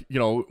like,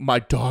 my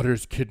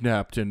daughter's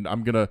kidnapped and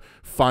I'm going to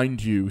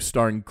find you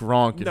starring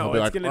Gronk. And no,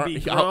 it's going to be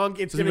Gronk.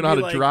 It's going to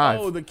be like,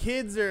 drive.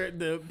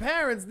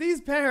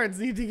 These parents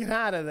need to get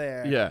out of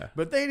there. Yeah.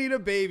 But they need a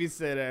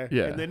babysitter.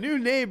 Yeah. And the new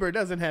neighbor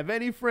doesn't have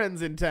any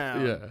friends in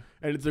town. Yeah.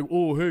 And it's like,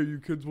 oh, hey, you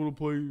kids want to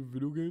play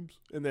video games?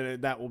 And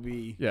then that will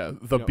be... Yeah,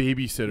 the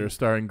babysitter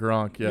starring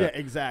Gronk. Yeah,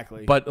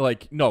 exactly. But,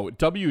 like, no,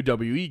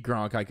 WWE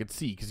Gronk I could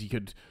see because he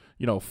could,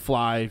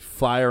 fly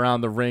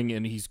around the ring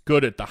and he's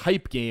good at the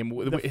hype game.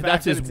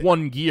 That's his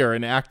one gear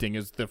in acting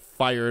is the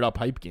fired-up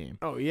hype game.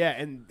 Oh, yeah,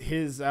 and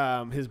his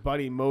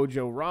buddy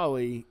Mojo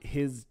Rawley,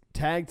 his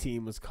tag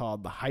team was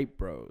called the Hype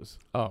Bros.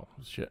 Oh,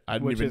 shit. I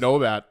didn't even know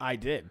that. I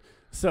did.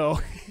 So,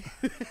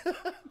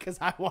 because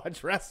I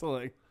watch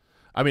wrestling.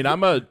 I mean,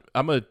 I'm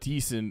a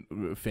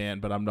decent fan,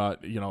 but I'm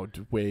not,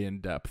 way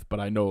in depth. But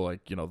I know,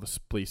 like, the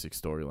basic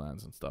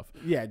storylines and stuff.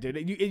 Yeah,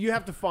 dude, you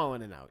have to fall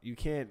in and out. You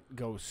can't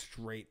go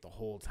straight the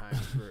whole time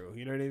through.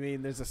 You know what I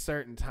mean? There's a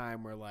certain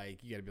time where,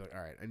 like, you got to be like,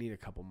 all right, I need a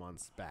couple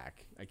months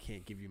back. I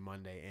can't give you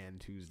Monday and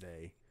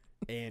Tuesday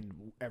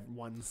and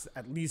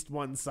at least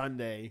one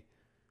Sunday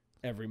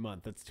every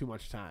month. That's too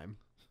much time.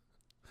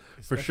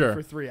 For sure.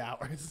 For 3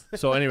 hours.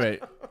 So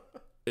anyway.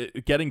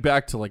 Getting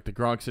back to like the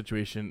Gronk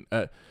situation,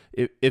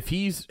 if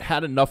he's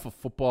had enough of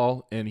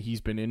football and he's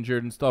been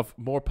injured and stuff,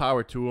 more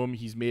power to him.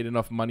 He's made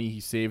enough money.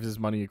 He saves his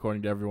money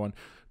according to everyone.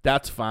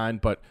 That's fine.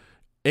 But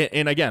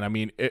and again, I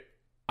mean,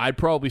 I'd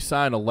probably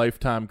sign a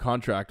lifetime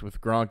contract with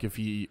Gronk if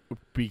he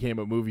became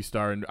a movie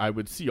star, and I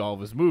would see all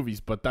of his movies.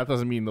 But that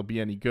doesn't mean they'll be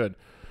any good.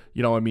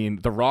 I mean,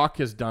 The Rock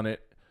has done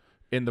it,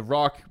 and The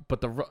Rock,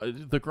 but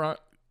the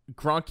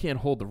Gronk can't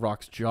hold The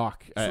Rock's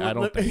jock. So I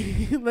don't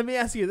think. Let me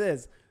ask you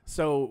this.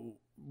 So.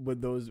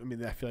 With those, I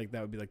mean, I feel like that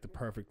would be like the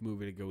perfect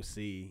movie to go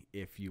see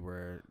if you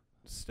were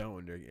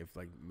stoned, or if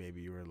like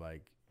maybe you were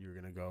like you're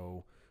gonna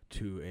go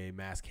to a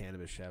Mass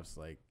Cannabis Chef's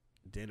like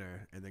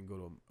dinner and then go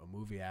to a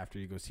movie after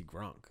you go see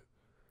Gronk.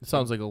 It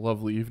sounds like a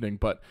lovely evening,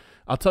 but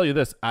I'll tell you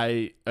this: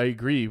 I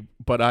agree,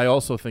 but I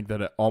also think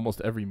that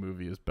almost every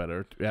movie is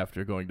better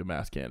after going to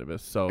Mass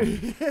Cannabis. So,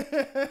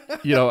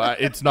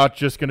 it's not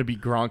just going to be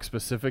Gronk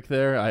specific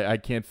there. I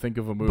can't think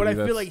of a movie. But I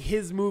feel like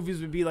his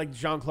movies would be like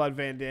Jean-Claude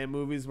Van Damme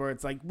movies, where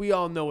it's like we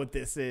all know what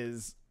this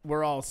is.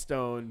 We're all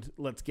stoned.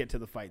 Let's get to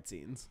the fight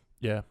scenes.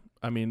 Yeah,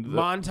 I mean,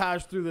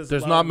 montage through this.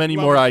 There's not many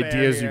more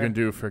ideas you can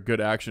do for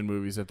good action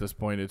movies at this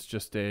point. It's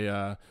just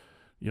a.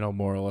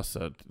 More or less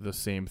the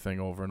same thing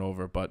over and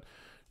over. But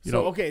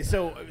okay.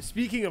 So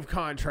speaking of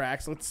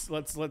contracts,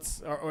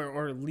 let's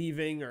or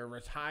leaving or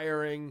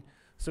retiring.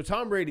 So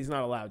Tom Brady's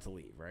not allowed to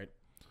leave, right?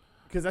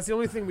 Because that's the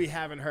only thing we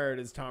haven't heard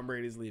is Tom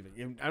Brady's leaving.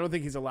 And I don't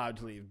think he's allowed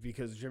to leave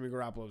because Jimmy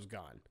Garoppolo's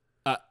gone.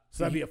 So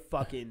that'd be a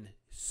fucking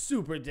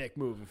super dick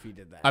move if he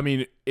did that. I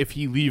mean, if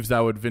he leaves, that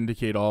would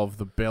vindicate all of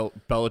the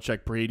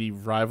Belichick-Brady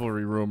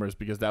rivalry rumors,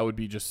 because that would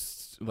be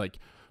just like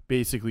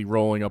basically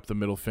rolling up the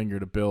middle finger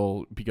to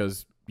Bill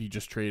because he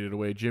just traded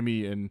away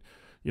Jimmy, and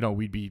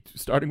we'd be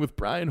starting with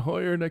Brian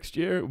Hoyer next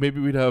year.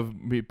 Maybe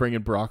we'd bring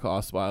in Brock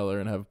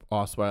Osweiler and have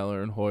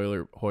Osweiler and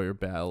Hoyer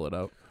battle it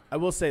out. I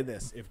will say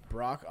this: if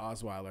Brock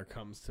Osweiler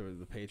comes to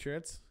the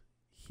Patriots,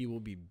 he will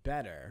be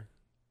better,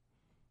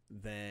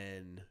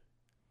 then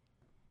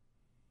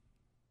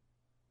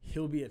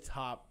he'll be a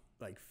top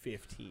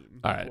 15.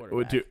 All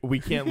right,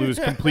 we can't lose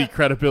complete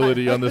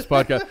credibility on this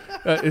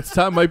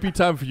podcast. Might be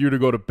time for you to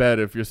go to bed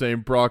if you're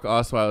saying Brock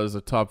Osweiler is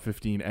a top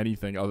 15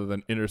 anything other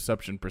than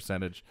interception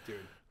percentage. Dude,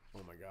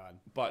 oh my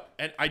God.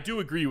 And I do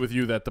agree with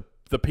you that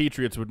the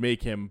Patriots would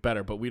make him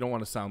better, but we don't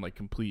want to sound like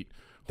complete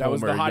That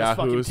was the hottest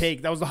yahoos. fucking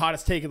take. That was the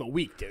hottest take of the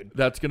week, dude.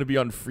 That's going to be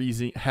on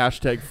freezing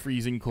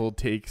cold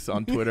takes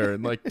on Twitter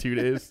in 2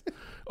 days.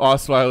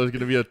 Osweiler is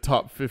going to be a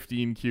top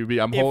 15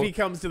 QB. If he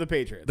comes to the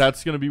Patriots.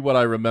 That's going to be what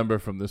I remember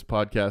from this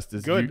podcast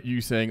is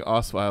you saying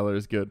Osweiler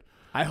is good.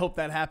 I hope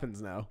that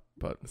happens now.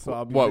 But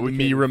so what, with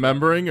me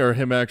remembering or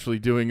him actually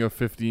doing a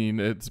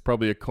 15? It's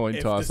probably a coin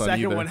toss on either. If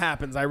the second one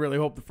happens, I really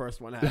hope the first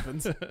one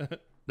happens.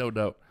 No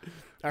doubt.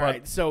 All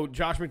right, so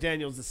Josh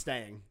McDaniels is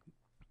staying.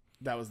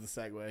 That was the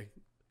segue.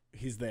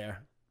 He's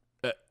there.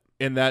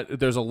 And that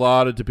there's a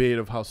lot of debate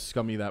of how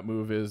scummy that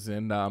move is,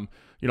 and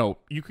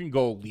you can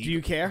go league. Do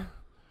you care?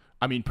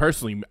 I mean,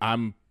 personally,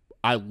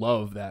 I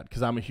love that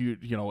because I'm a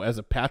huge, as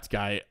a Pats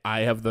guy,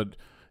 I have the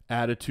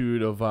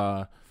attitude of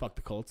fuck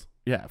the Colts.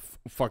 Yeah,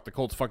 fuck the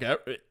Colts. Fuck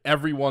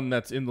everyone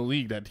that's in the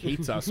league that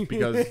hates us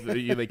because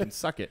they can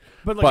suck it.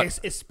 But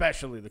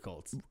especially the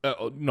Colts.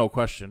 No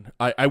question.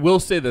 I will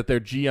say that their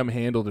GM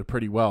handled it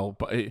pretty well,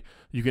 but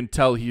you can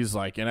tell he's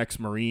like an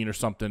ex-Marine or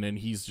something, and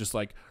he's just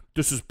like,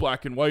 this is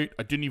black and white.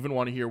 I didn't even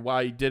want to hear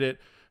why he did it.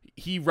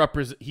 He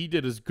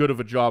did as good of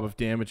a job of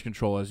damage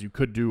control as you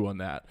could do on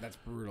that. That's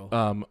brutal.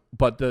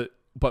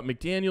 But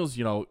McDaniels,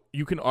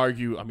 you can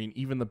argue. I mean,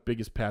 even the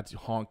biggest Pats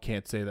honk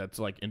can't say that's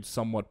in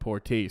somewhat poor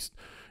taste.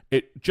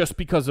 It just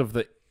because of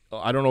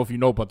I don't know if you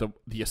know, but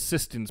the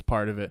assistants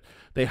part of it,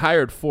 they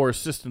hired 4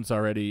 assistants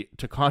already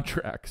to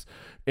contracts,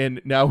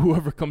 and now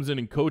whoever comes in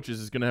and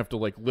coaches is going to have to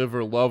live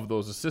or love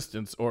those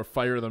assistants or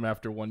fire them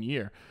after 1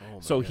 year.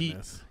 Oh so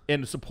goodness.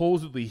 And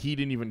supposedly he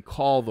didn't even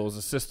call those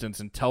assistants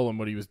and tell them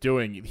what he was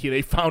doing.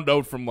 They found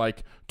out from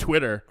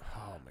Twitter.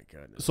 Oh my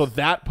goodness. So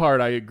that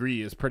part I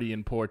agree is pretty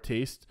in poor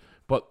taste.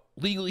 But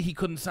legally, he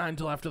couldn't sign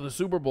until after the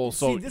Super Bowl,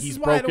 so he's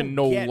broken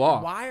no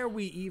law. Why are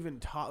we even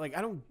talking?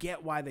 I don't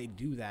get why they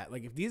do that.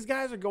 If these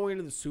guys are going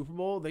into the Super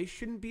Bowl, they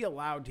shouldn't be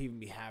allowed to even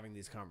be having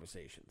these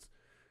conversations.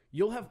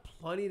 You'll have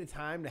plenty of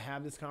time to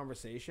have this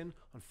conversation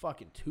on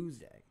fucking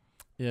Tuesday.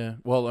 Yeah,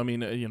 well, I mean,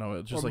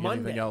 just or like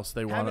Monday. anything else,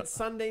 they want have it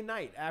Sunday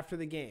night after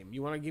the game.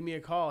 You want to give me a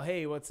call?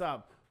 Hey, what's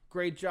up?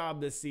 Great job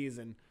this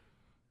season.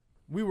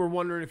 We were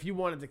wondering if you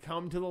wanted to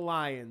come to the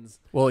Lions.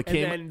 Well, it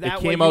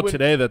came out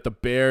today that the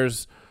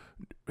Bears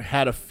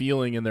had a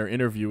feeling in their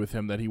interview with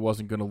him that he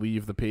wasn't going to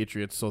leave the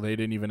Patriots, so they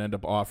didn't even end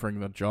up offering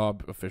the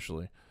job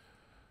officially.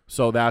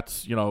 So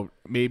that's,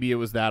 maybe it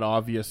was that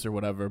obvious or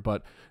whatever.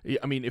 But,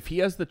 I mean, if he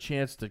has the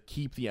chance to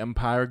keep the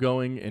empire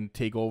going and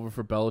take over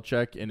for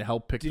Belichick and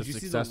help pick the successor.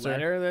 Did you see the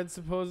letter that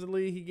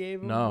supposedly he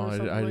gave him? No, or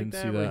something I didn't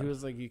see that. He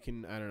was like, you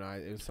can, I don't know.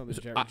 It was something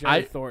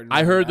Jerry Thornton.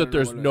 I heard that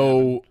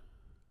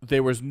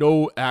there was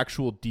no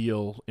actual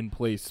deal in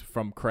place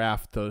from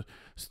Kraft to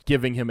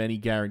giving him any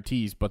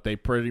guarantees, but they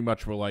pretty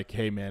much were like,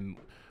 hey, man,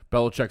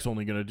 Belichick's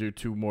only going to do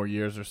 2 more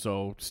years or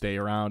so, stay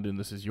around, and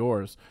this is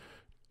yours.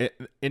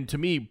 And to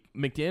me,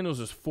 McDaniels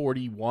is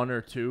 41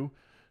 or 2.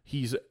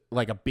 He's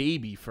like a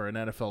baby for an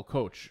NFL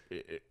coach.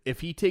 If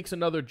he takes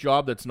another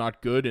job that's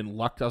not good and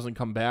Luck doesn't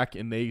come back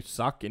and they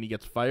suck and he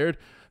gets fired,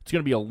 it's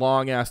going to be a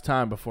long-ass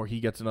time before he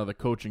gets another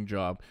coaching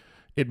job.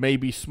 It may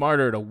be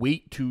smarter to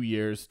wait 2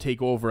 years,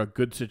 take over a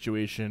good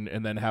situation,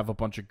 and then have a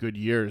bunch of good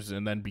years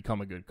and then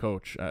become a good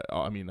coach.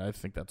 I mean, I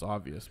think that's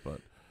obvious,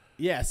 but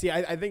yeah. See,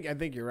 I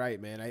think you're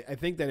right, man. I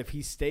think that if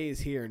he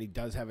stays here and he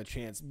does have a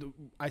chance,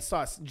 I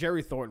saw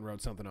Jerry Thornton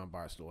wrote something on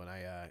Barstool, and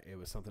it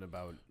was something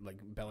about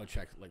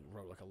Belichick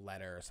wrote a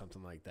letter or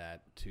something like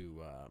that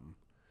to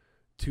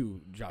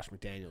Josh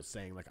McDaniels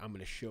saying I'm going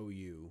to show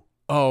you.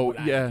 Oh,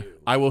 yeah.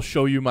 I will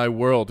show you my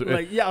world.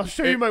 I'll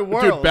show you my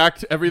world.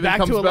 Dude, everything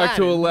comes back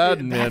to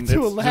Aladdin, man. It's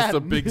just a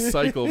big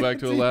cycle back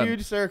to Aladdin.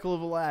 It's a huge circle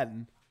of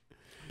Aladdin.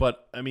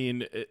 But, I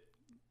mean,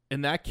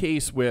 in that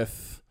case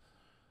with,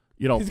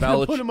 he's going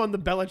to put him on the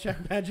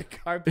Belichick magic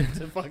carpet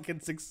to fucking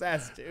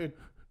success, dude.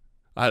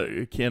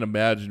 I can't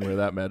imagine where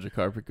that magic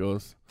carpet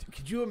goes. Dude,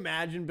 could you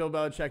imagine Bill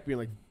Belichick being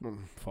like,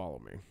 follow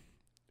me?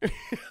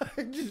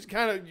 You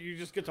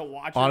just get to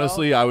watch.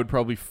 Honestly, I would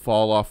probably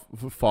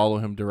follow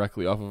him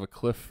directly off of a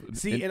cliff.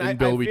 See, I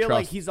feel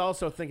like he's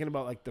also thinking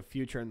about the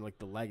future and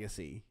the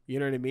legacy. You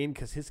know what I mean?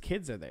 Because his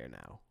kids are there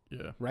now.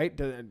 Yeah. Right.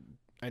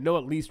 I know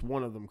at least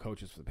one of them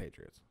coaches for the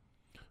Patriots.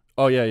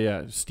 Oh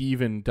yeah.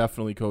 Steven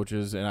definitely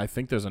coaches, and I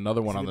think there's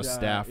another one on the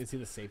staff. Is he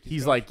the safety?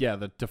 He's coach?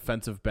 The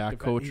defensive back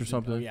coach or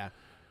something. Yeah.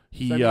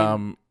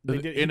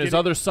 His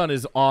other son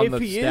is on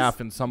the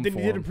staff in some form.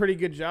 He did a pretty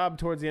good job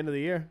towards the end of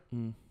the year.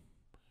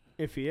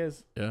 If he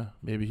is. Yeah,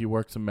 maybe he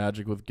worked some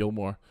magic with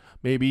Gilmore.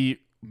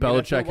 Maybe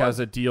Belichick has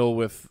a deal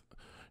with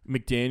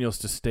McDaniels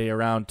to stay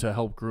around to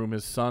help groom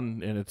his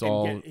son,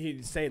 and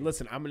he'd say,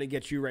 listen, I'm going to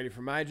get you ready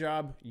for my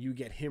job. You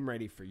get him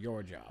ready for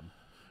your job.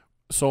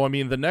 So, I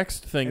mean, the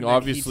next thing,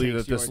 obviously,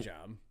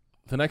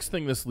 the next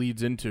thing this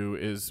leads into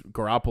is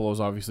Garoppolo's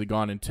obviously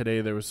gone, and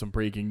today there was some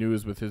breaking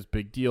news with his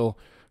big deal,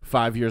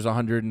 5 years,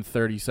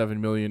 $137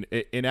 million.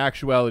 In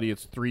actuality,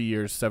 it's 3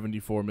 years,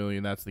 $74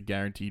 million. That's the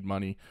guaranteed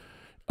money.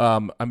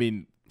 I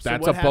mean,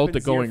 that's about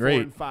the going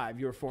rate. 4-5.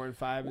 You're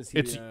 4-5.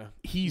 Is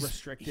he's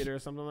restricted or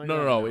something like that?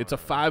 No. It's a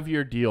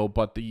 5-year deal,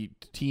 but the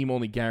team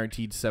only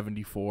guaranteed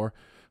 74,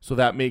 so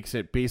that makes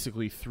it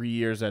basically 3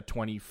 years at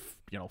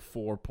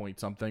 4 point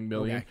something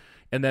million, okay.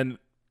 And then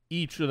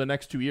each of the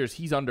next 2 years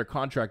he's under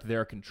contract,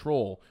 their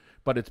control,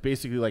 but it's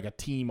basically like a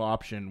team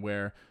option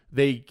where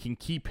they can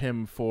keep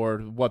him for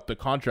what the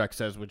contract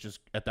says, which is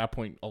at that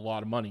point a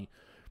lot of money,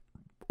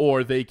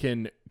 or they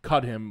can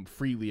cut him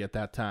freely at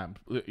that time.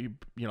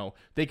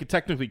 They could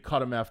technically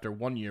cut him after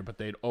 1 year, but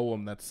they'd owe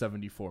him that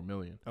 $74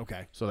 million.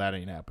 Okay. So that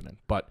ain't happening.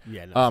 But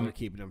yeah, no, they're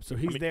keeping him. So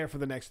he's there for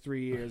the next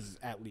 3 years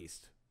at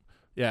least.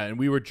 Yeah, and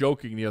we were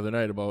joking the other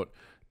night about,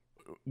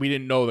 we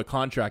didn't know the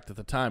contract at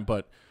the time,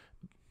 but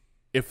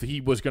if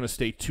he was going to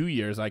stay 2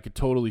 years, I could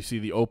totally see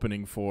the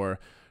opening for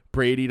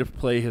Brady to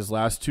play his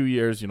last 2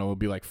 years. It'll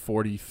be like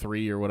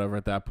 43 or whatever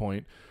at that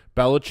point.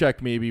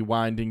 Belichick maybe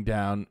winding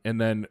down, and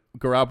then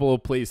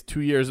Garoppolo plays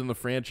 2 years in the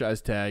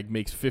franchise tag,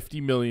 makes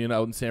 $50 million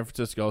out in San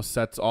Francisco,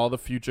 sets all the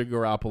future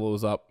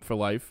Garoppolos up for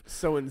life.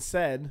 So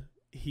instead,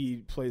 he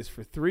plays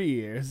for 3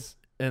 years,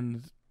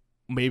 and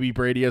maybe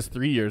Brady has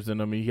 3 years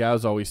in him. He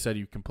has always said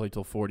you can play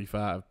till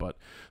 45, but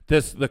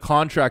the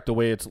contract, the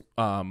way it's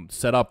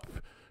set up,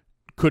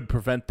 could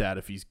prevent that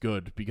if he's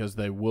good, because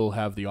they will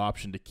have the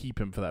option to keep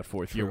him for that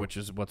fourth year, which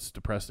is what's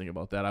depressing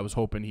about that. I was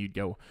hoping he'd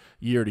go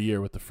year to year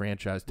with the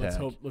franchise tag.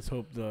 Let's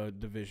hope the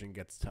division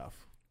gets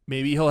tough.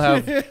 Maybe he'll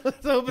have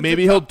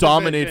maybe he'll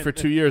dominate for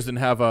 2 years and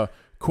have a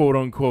quote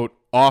unquote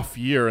off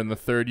year in the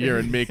third year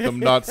and make them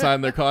not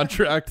sign their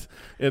contract,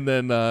 and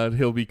then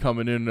he'll be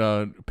coming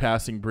in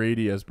passing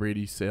Brady as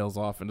Brady sails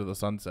off into the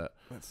sunset.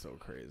 That's so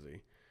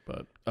crazy.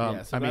 But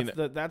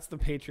that's the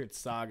Patriots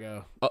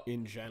saga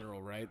in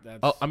general, right?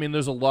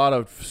 There's a lot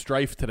of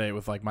strife today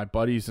with like my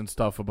buddies and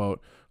stuff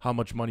about how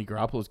much money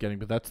Garoppolo's getting,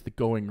 but that's the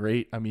going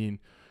rate. I mean,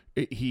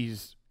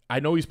 I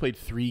know he's played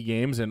 3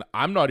 games, and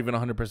I'm not even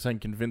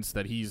 100% convinced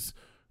that he's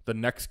the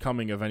next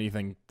coming of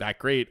anything that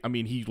great. I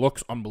mean, he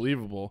looks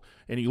unbelievable,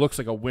 and he looks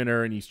like a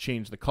winner, and he's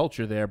changed the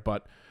culture there,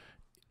 but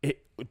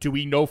do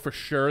we know for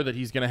sure that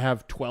he's going to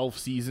have 12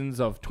 seasons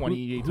of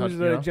 28 touchdowns? Who's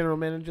the general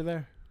manager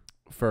there?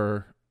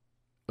 For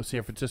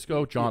San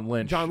Francisco, John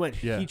Lynch. John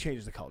Lynch. Yeah. He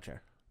changed the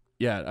culture.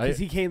 Yeah. Because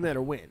he came there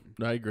to win.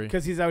 I agree.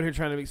 Because he's out here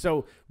trying to make...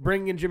 So,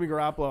 bringing in Jimmy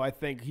Garoppolo, I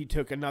think he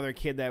took another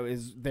kid that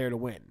was there to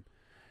win.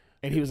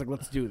 And he was like,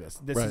 let's do this.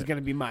 This is going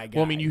to be my guy.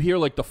 Well, I mean, you hear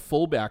like the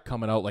fullback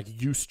coming out, like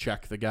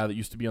Juszczyk, the guy that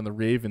used to be on the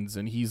Ravens,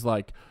 and he's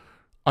like,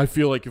 I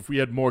feel like if we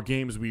had more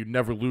games, we'd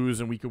never lose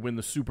and we could win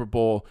the Super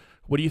Bowl.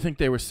 What do you think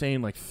they were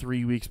saying like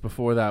 3 weeks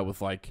before that with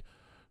like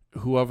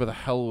whoever the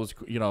hell was,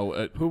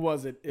 who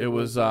was it? It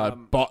was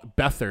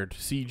Beathard,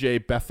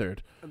 C.J. Beathard.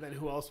 And then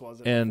who else was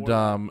it? And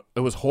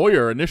it was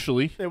Hoyer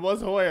initially. It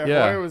was Hoyer.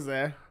 Yeah. Hoyer was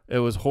there. It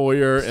was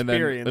Hoyer, and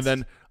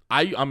then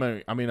I'm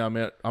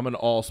an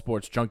all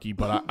sports junkie,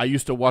 but I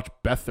used to watch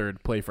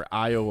Beathard play for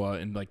Iowa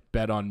and like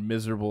bet on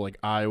miserable like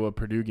Iowa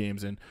Purdue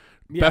games, and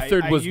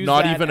Beathard was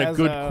not even a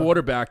good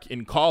quarterback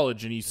in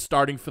college, and he's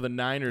starting for the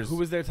Niners. Who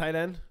was their tight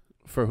end?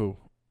 For who?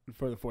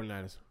 For the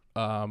 49ers.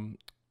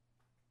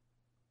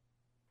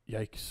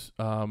 Yikes.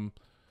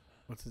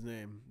 What's his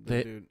name?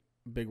 Dude,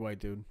 big white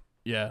dude.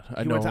 Yeah,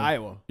 I know. He went to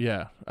Iowa.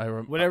 Yeah,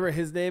 whatever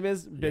his name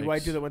is, big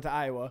white dude that went to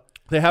Iowa.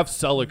 They have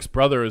Selleck's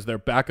brother as their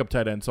backup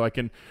tight end, so I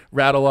can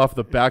rattle off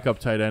the backup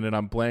tight end, and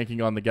I'm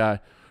blanking on the guy.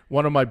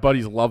 One of my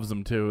buddies loves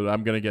him too.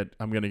 I'm gonna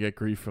get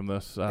grief from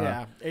this.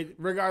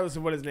 Regardless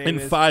of what his name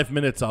is. In 5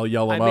 minutes, I'll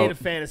yell him out. I made a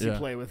fantasy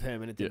play with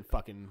him, and it didn't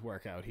fucking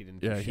work out. He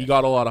didn't. Yeah, he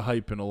got a lot of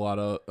hype, and a lot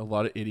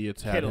of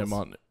idiots had him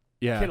on.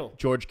 Yeah, Kittle.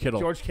 George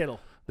Kittle.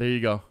 There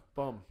you go.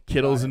 Boom.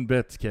 Kittles and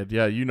bits, kid.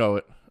 Yeah, you know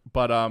it.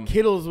 But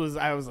Kittles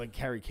I was like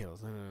Kerry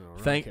Kittles.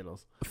 No.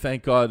 Kittles.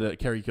 Thank God that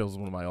Kerry Kittles is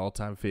one of my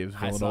all-time faves.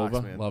 Villanova,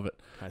 Sox, man. Love it.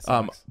 High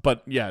Sox.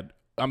 But yeah,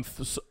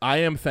 I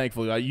am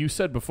thankful. You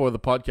said before the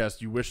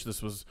podcast you wish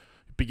this was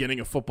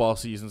beginning of football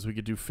season so we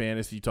could do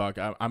fantasy talk.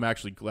 I'm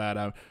actually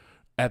glad.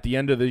 At the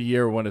end of the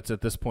year when it's at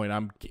this point,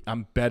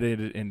 I'm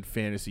betted and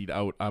fantasied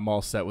out. I'm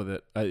all set with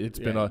it. It's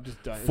been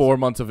 4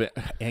 months of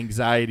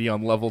anxiety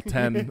on level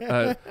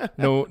 10.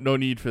 No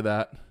need for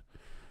that.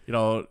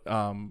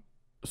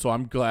 So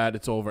I'm glad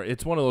it's over.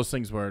 It's one of those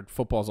things where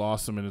football's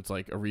awesome and it's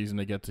like a reason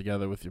to get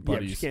together with your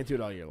buddies. Yeah, but you can't do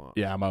it all year long.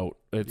 Yeah, I'm out.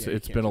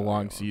 It's been a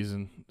long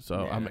season,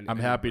 so I'm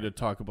happy to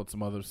talk about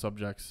some other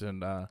subjects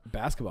and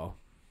basketball.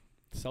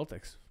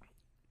 Celtics,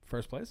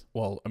 first place.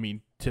 Well, I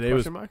mean today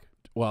was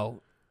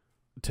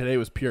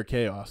pure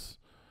chaos.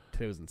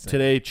 Today was insane.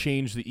 Today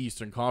changed the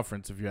Eastern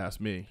Conference, if you ask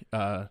me.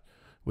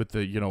 With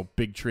the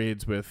big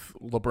trades with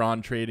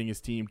LeBron trading his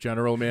team,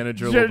 general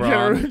manager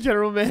LeBron.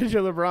 General manager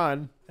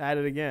LeBron at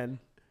it again.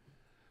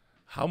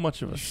 How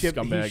much of a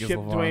scumbag is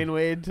LeBron? Dwayne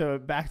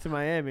Wade back to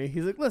Miami.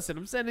 He's like, listen,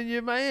 I'm sending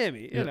you to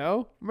Miami. You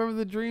know, remember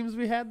the dreams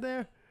we had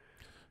there?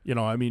 You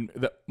know, I mean,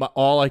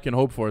 all I can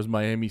hope for is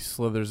Miami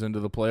slithers into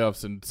the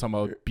playoffs and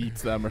somehow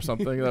beats them or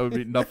something. That would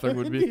be nothing.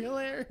 Would be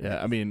hilarious.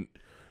 Yeah, I mean,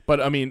 but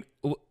I mean,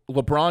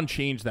 LeBron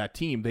changed that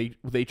team.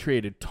 They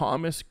traded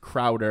Thomas,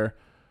 Crowder,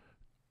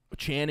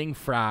 Channing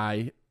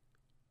Frye.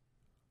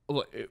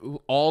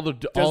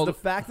 Does the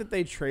fact that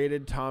they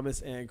traded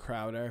Thomas and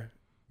Crowder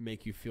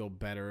make you feel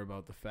better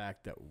about the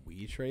fact that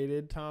we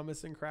traded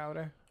Thomas and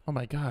Crowder? Oh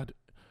my God.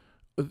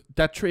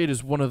 That trade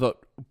is one of the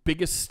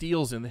biggest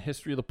steals in the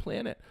history of the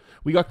planet.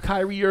 We got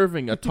Kyrie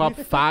Irving, a top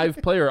 5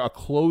 player, a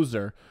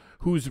closer,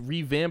 who's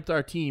revamped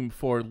our team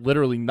for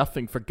literally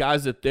nothing, for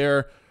guys that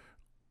they're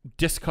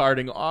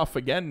discarding off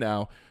again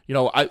now. You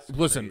know,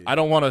 listen, I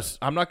don't want to.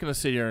 I'm not going to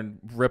sit here and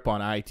rip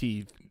on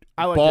IT.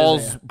 I like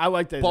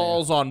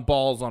balls on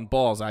balls on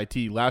balls.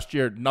 IT last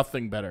year,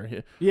 nothing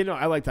better. You know,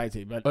 I liked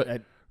IT,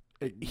 but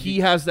he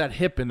has that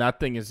hip, and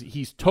that thing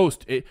he's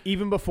toast.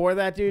 Even before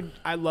that, dude,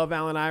 I love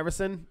Allen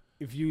Iverson.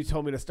 If you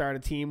told me to start a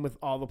team with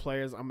all the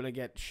players, I'm going to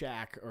get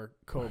Shaq or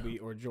Kobe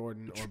or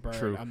Jordan or Bird.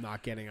 True. I'm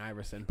not getting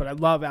Iverson. But I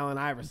love Allen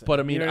Iverson.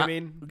 But I mean, you know what I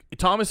mean?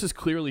 Thomas is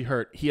clearly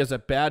hurt. He has a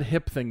bad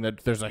hip thing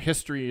that there's a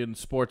history in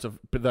sports of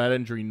that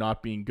injury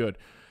not being good.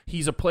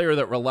 He's a player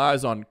that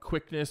relies on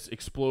quickness,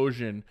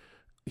 explosion.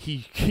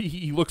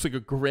 He looks like a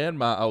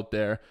grandma out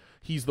there.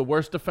 He's the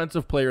worst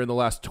defensive player in the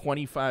last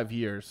 25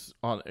 years.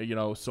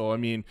 So I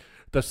mean,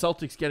 the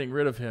Celtics getting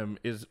rid of him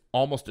is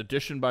almost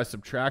addition by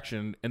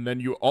subtraction, and then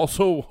you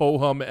also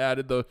ho-hum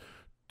added the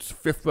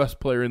 5th best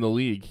player in the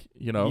league.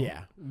 You know,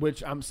 yeah,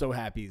 which I'm so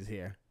happy he's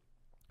here.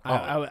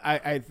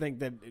 I think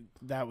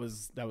that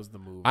was the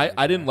move.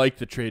 I didn't like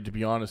the trade, to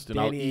be honest, and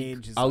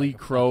I'll eat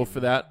crow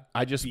for that.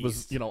 I just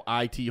beast. was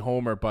IT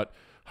homer, but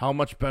how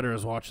much better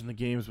is watching the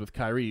games with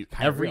Kyrie?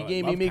 Every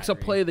game he makes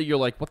Kyrie. A play that you're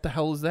like, what the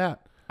hell is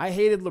that? I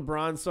hated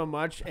LeBron so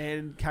much,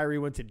 and Kyrie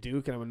went to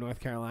Duke, and I'm a North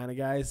Carolina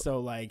guy, so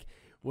like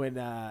when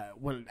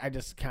I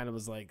just kind of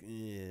was like,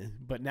 eh.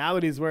 But now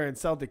that he's wearing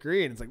Celtic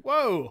green, it's like,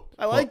 whoa,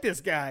 I like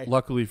this guy.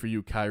 Luckily for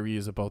you, Kyrie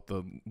is about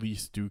the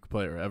least Duke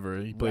player ever.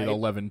 He played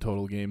 11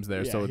 total games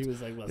there, yeah, so he was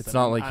like, it's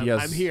not like he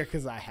has. I'm here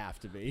because I have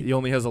to be. He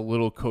only has a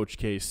little Coach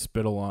K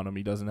spittle on him.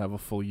 He doesn't have a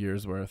full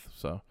year's worth,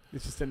 so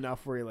it's just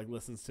enough where he like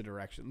listens to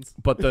directions.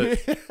 But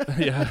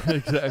yeah,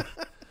 exactly.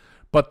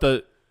 But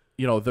the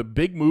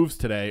big moves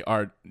today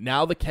are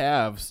now the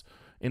Cavs.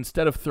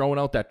 Instead of throwing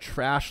out that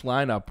trash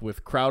lineup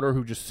with Crowder,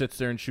 who just sits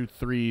there and shoots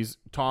threes,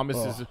 Thomas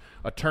is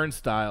a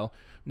turnstile.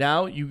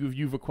 Now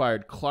you've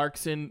acquired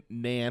Clarkson,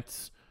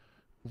 Nance,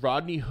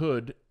 Rodney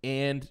Hood,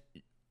 and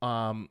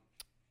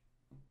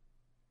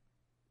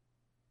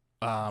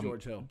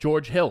George Hill.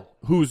 George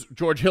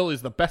Hill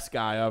is the best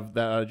guy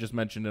that I just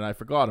mentioned, and I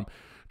forgot him.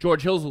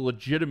 George Hill's a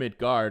legitimate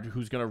guard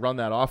who's going to run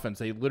that offense.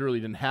 They literally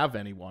didn't have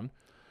anyone.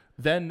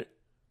 Then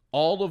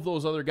all of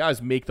those other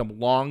guys make them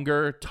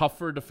longer,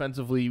 tougher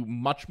defensively,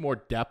 much more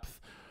depth.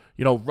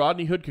 You know,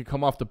 Rodney Hood could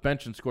come off the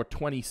bench and score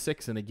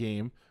 26 in a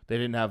game. They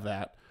didn't have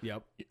that.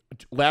 Yep.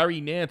 Larry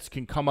Nance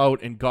can come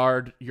out and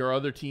guard your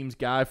other team's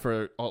guy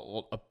for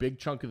a big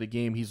chunk of the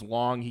game. He's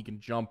long. He can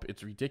jump.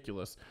 It's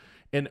ridiculous.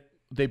 And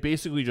they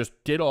basically just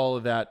did all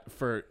of that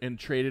and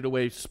traded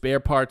away spare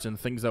parts and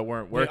things that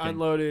weren't working. They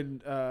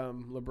unloaded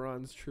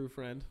LeBron's true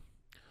friend,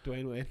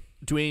 Dwayne Wade.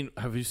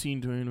 Have you seen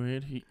Dwayne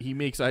Wade? He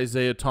makes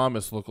Isaiah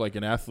Thomas look like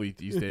an athlete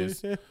these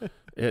days.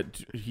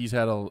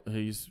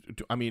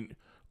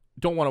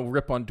 Don't want to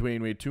rip on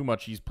Dwayne Wade too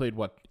much. He's played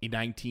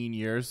 19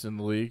 years in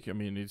the league. I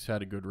mean, he's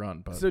had a good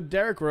run. But so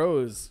Derrick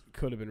Rose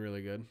could have been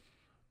really good.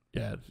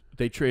 Yeah,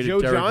 they traded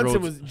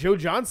Joe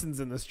Johnson's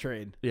in this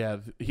trade. Yeah,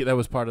 that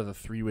was part of the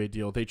 3-way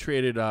deal. They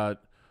traded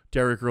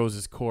Derrick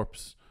Rose's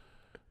corpse.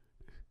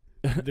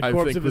 The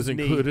corpse of his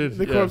included.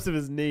 Knee. The corpse of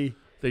his knee.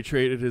 They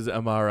traded his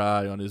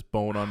MRI on his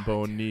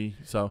bone-on-bone knee.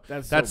 So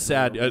that's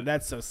sad.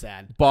 That's so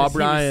sad. Bob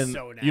Ryan,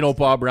 so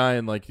Bob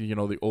Ryan,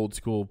 the old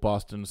school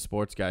Boston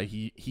sports guy.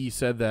 He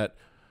said that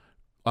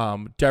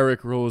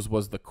Derrick Rose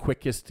was the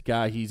quickest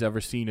guy he's ever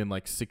seen in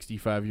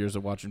 65 years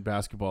of watching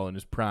basketball in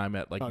his prime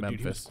at Memphis. Dude,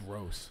 he was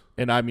gross.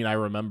 And I mean, I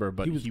remember,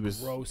 but he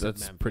was gross.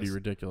 That's pretty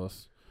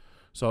ridiculous.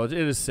 So it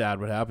is sad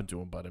what happened to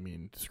him, but I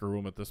mean, screw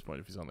him at this point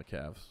if he's on the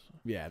Cavs.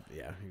 Yeah,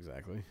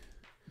 exactly.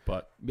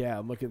 But yeah,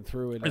 I'm looking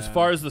through it. As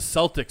far as the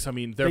Celtics, I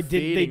mean, they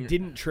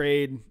didn't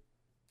trade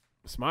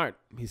Smart.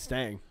 He's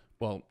staying.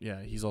 Well,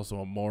 yeah, he's also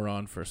a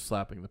moron for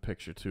slapping the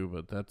picture too,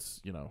 but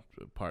that's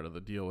part of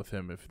the deal with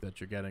him that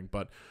you're getting.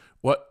 But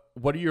what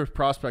are your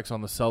prospects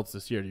on the Celtics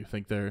this year? Do you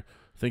think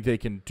they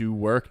can do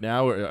work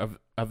now, or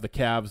have the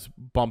Cavs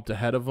bumped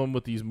ahead of them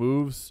with these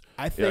moves?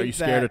 I think. Are you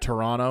scared of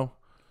Toronto?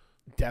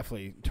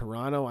 Definitely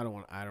Toronto.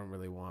 I don't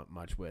really want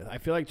much with. I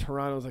feel like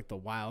Toronto's like the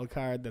wild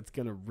card that's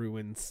gonna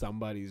ruin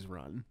somebody's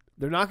run.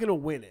 They're not gonna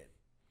win it,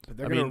 but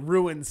they're gonna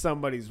ruin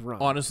somebody's run.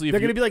 Honestly, they're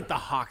gonna be like the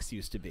Hawks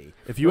used to be.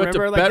 If you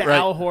remember, had to bet the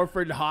Al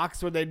Horford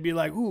Hawks, where they'd be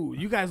like, "Ooh,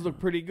 you guys look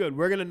pretty good.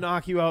 We're gonna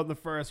knock you out in the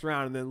first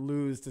round and then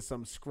lose to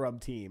some scrub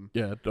team."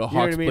 Yeah, the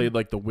Hawks played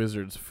like the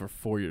Wizards for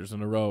 4 years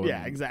in a row.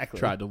 Yeah, exactly.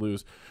 Tried to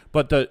lose,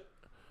 but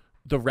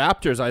the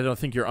Raptors, I don't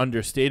think you're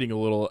understating a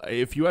little.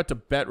 If you had to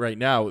bet right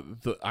now,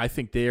 I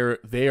think they are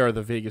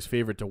the Vegas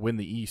favorite to win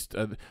the East.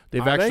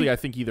 They've I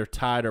think, either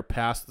tied or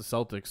passed the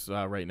Celtics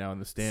right now in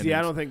the standings. See,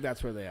 I don't think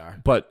that's where they are.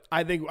 But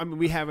I mean,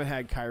 we haven't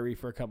had Kyrie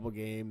for a couple of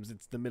games.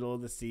 It's the middle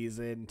of the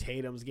season.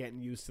 Tatum's getting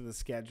used to the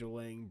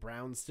scheduling.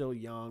 Brown's still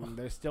young.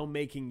 They're still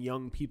making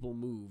young people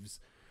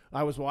moves.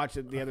 I was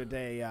watching the other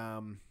day.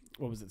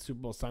 What was it, Super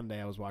Bowl Sunday?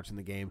 I was watching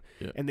the game,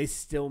 and they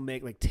still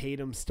make, like,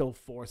 Tatum still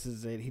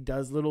forces it. He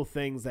does little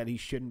things that he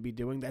shouldn't be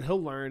doing that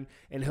he'll learn,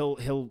 and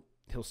he'll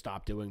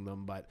stop doing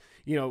them. But,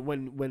 you know,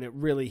 when it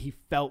really, he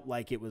felt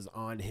like it was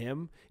on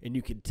him, and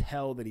you could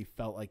tell that he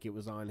felt like it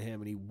was on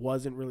him, and he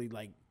wasn't really,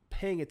 like,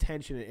 paying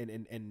attention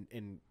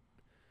and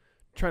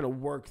trying to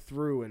work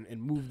through and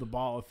move the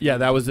ball.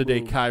 That was the day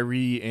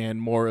Kyrie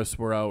and Morris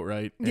were out,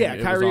 right?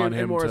 And Kyrie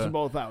and Morris are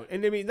both out.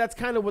 And I mean, that's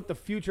kind of what the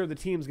future of the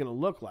team is going to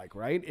look like,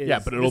 right?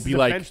 But it'll be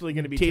like eventually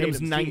going to be Tatum's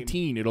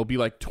 19. It'll be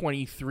like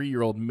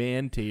 23-year-old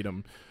man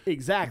Tatum.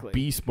 Exactly.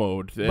 Beast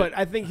mode. But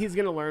I think he's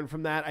going to learn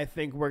from that. I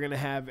think we're going to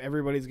have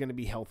everybody's going to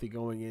be healthy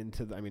going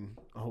into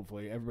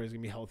hopefully everybody's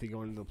going to be healthy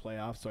going into the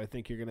playoffs. So I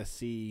think you're going to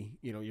see,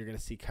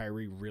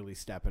 Kyrie really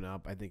stepping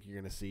up. I think you're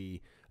going to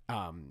see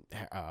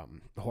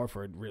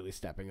Horford really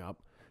stepping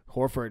up.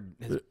 Horford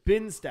has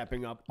been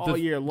stepping up all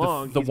year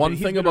long.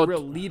 He's been a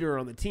real leader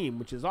on the team,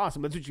 which is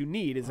awesome. That's what you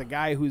need, is a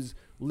guy who's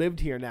lived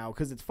here now.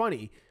 Because it's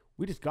funny,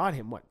 we just got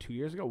him 2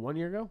 years ago, 1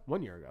 year ago,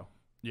 1 year ago.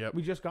 Yeah,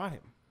 we just got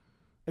him,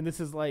 and this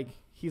is like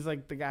he's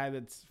like the guy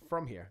that's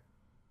from here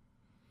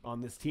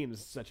on this team. This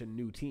is such a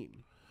new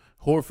team.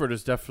 Horford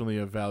is definitely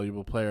a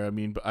valuable player. I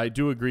mean, but I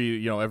do agree.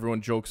 You know,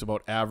 everyone jokes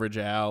about average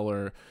Al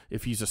or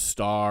if he's a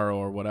star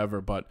or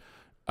whatever, but.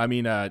 I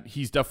mean,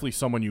 he's definitely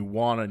someone you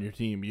want on your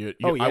team.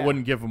 I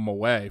wouldn't give him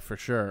away for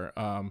sure.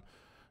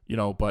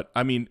 But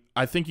I mean,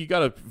 I think you got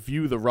to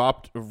view the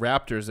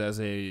Raptors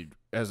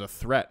as a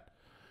threat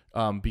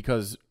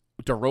because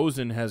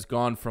DeRozan has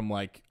gone from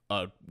like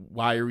a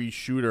wiry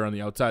shooter on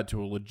the outside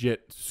to a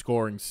legit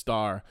scoring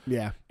star.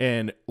 Yeah,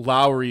 and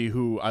Lowry,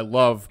 who I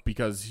love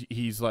because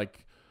he's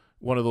like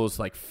one of those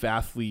like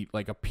fathlete,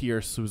 like a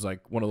Pierce, who's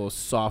like one of those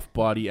soft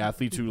body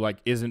athletes who like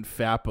isn't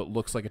fat but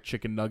looks like a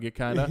chicken nugget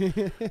kind of.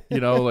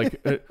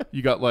 Like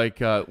you got like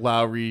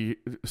Lowry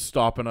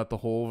stopping at the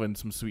hole and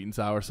some sweet and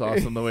sour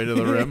sauce on the way to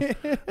the rim.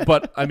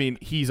 But I mean,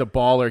 he's a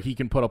baller. He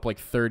can put up like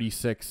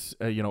 36,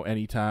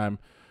 anytime.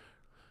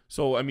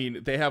 So I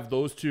mean, they have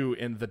those two,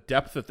 and the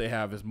depth that they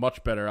have is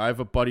much better. I have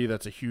a buddy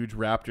that's a huge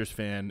Raptors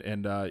fan,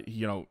 and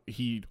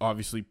he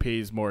obviously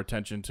pays more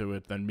attention to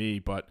it than me,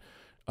 but.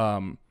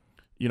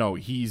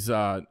 He's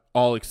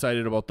all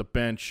excited about the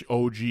bench,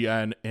 OG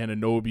and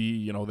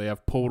Anunoby. They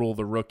have Podol,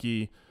 the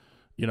rookie,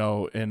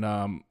 and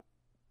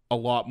a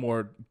lot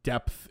more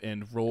depth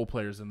and role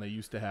players than they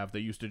used to have. They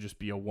used to just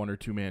be a 1 or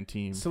 2 man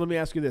team. So let me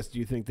ask you this. Do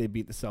you think they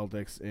beat the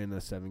Celtics in a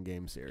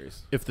 7-game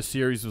series? If the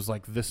series was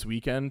like this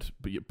weekend,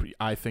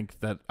 I think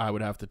that I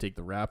would have to take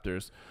the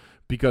Raptors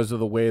because of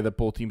the way that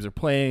both teams are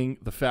playing,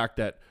 the fact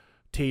that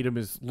Tatum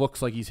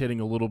looks like he's hitting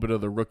a little bit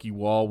of the rookie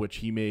wall, which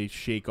he may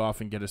shake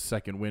off and get a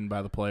second win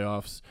by the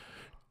playoffs.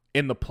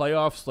 In the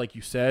playoffs, like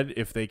you said,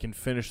 if they can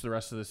finish the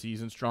rest of the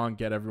season strong,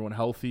 get everyone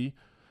healthy,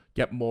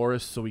 get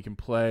Morris so he can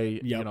play,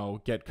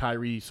 get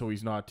Kyrie so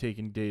he's not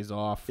taking days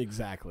off.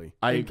 Exactly.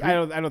 I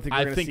don't think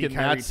we're going to see in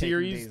Kyrie that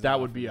series, that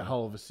would be a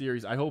hell of a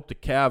series. I hope the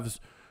Cavs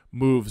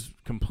moves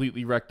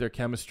completely wreck their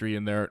chemistry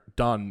and they're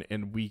done,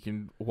 and we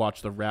can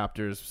watch the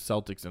Raptors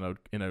Celtics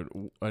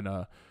in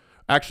a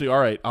Actually, all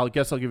right, I'll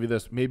give you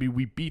this. Maybe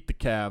we beat the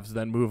Cavs,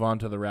 then move on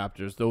to the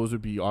Raptors. Those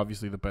would be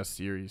obviously the best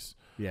series.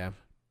 Yeah.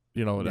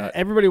 That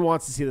everybody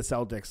wants to see the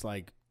Celtics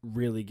like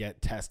really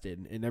get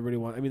tested, and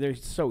they're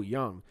so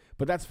young,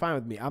 but that's fine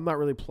with me. I'm not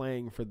really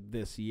playing for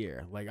this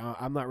year. Like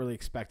I'm not really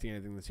expecting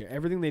anything this year.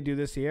 Everything they do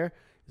this year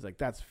is like,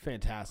 that's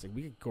fantastic.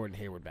 We get Gordon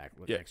Hayward back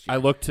next year. I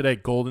looked today.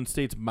 Golden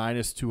State's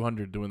minus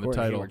 200 doing the title.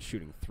 Gordon Hayward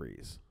shooting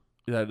threes.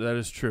 That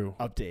is true.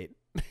 Update.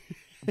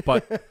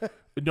 But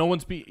no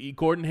one's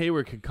Gordon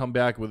Hayward can come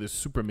back with his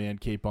Superman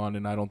cape on,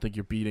 and I don't think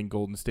you're beating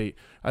Golden State.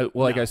 I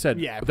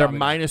said, they're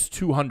minus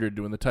 200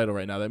 to win the title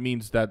right now. That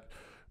means that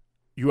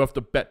you have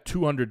to bet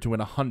 200 to win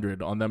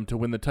 100 on them to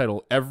win the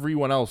title.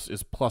 Everyone else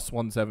is plus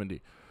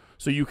 170.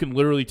 So you can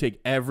literally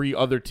take every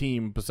other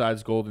team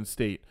besides Golden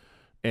State,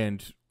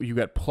 and you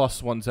get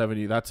plus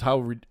 170. That's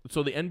how.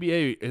 So the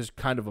NBA is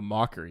kind of a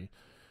mockery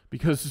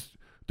because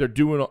they're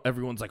doing.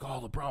 Everyone's like,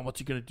 "Oh, LeBron, what's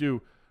he gonna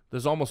do?"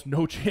 There's almost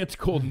no chance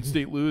Golden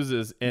State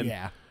loses, and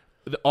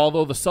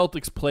although the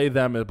Celtics play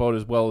them about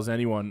as well as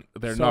anyone,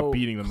 they're not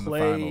beating them in the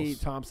finals.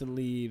 Thompson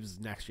leaves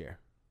next year.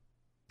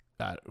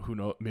 Who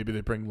knows? Maybe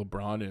they bring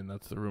LeBron in.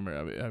 That's the rumor.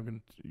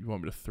 You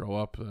want me to throw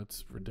up?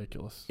 That's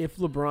ridiculous. If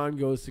LeBron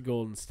goes to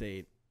Golden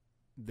State,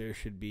 there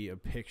should be a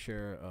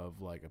picture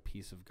of like a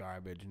piece of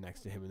garbage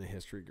next to him in the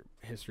history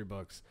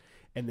books,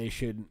 and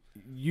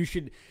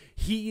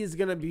he is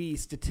going to be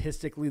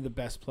statistically the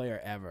best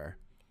player ever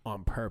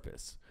on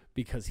purpose.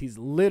 Because he's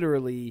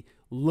literally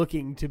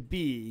looking to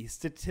be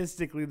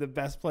statistically the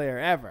best player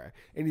ever.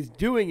 And he's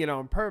doing it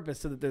on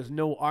purpose so that there's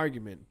no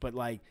argument. But,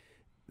 like,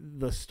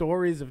 the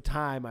stories of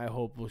time, I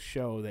hope, will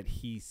show that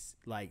he's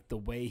like the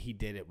way he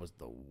did it was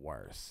the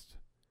worst.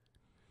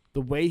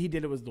 The way he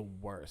did it was the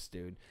worst,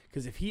 dude.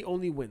 Because if he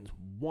only wins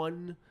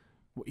one,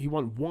 he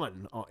won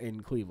one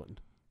in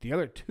Cleveland. The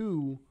other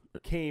two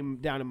came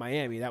down in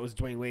Miami. That was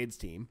Dwayne Wade's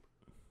team,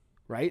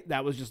 right?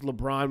 That was just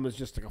LeBron was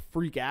just like a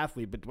freak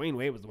athlete, but Dwayne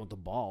Wade was the one with the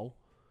ball.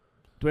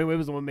 Dwayne Wade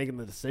was the one making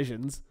the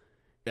decisions.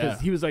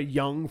 Because he was a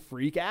young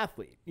freak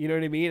athlete. You know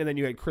what I mean? And then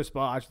you had Chris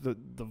Bosh, the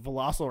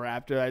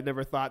Velociraptor. I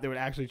never thought they would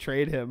actually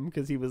trade him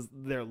because he was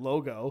their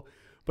logo.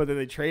 But then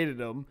they traded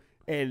him.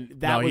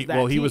 And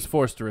he was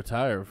forced to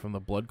retire from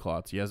the blood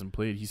clots. He hasn't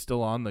played. He's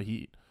still on the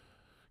Heat.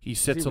 He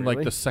sits in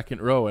like the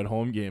second row at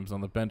home games on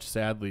the bench,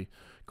 sadly,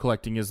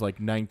 collecting his like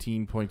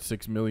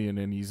 $19.6 million,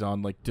 and he's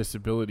on like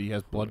disability. He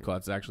has blood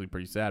clots. It's actually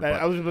pretty sad.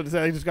 I was about to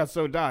say, I just got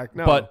so dark.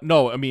 No. But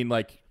no, I mean,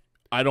 like,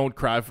 I don't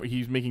cry.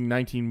 He's making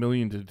 $19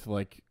 million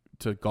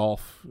to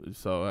golf,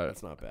 so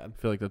that's not bad.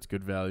 I feel like that's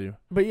good value.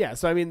 But yeah,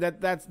 so I mean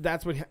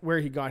that's where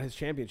he got his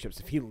championships.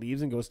 If he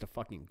leaves and goes to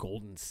fucking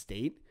Golden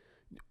State,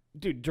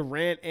 dude,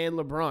 Durant and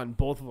LeBron,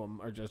 both of them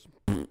are just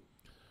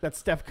that's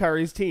Steph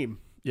Curry's team.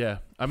 Yeah,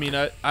 I mean,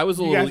 I was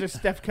a you little. You guys are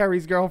Steph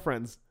Curry's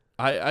girlfriends.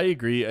 I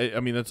agree. I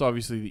mean, that's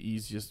obviously the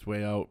easiest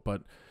way out,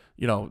 but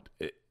you know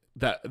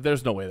that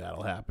there's no way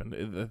that'll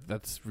happen.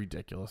 That's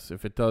ridiculous.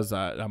 If it does,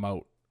 I'm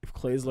out. If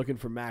Clay's looking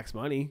for max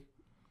money.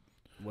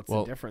 What's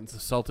the difference? The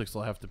Celtics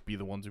will have to be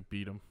the ones who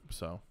beat him.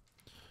 So,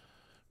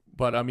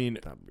 but I mean,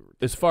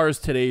 as far as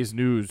today's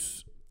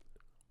news,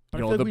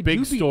 the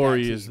big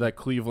story is that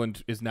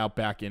Cleveland is now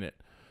back in it.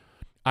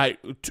 I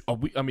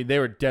mean, they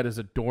were dead as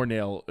a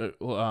doornail.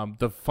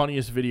 The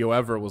funniest video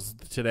ever was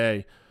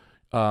today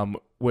when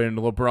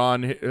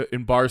LeBron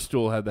in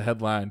Barstool had the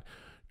headline.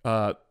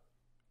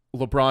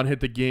 LeBron hit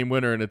the game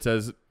winner, and it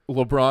says,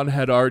 LeBron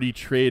had already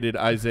traded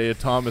Isaiah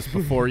Thomas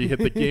before he hit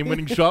the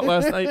game-winning shot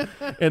last night,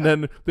 and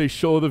then they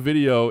show the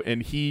video,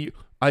 and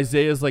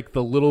Isaiah's like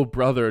the little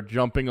brother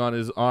jumping on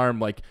his arm,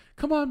 like,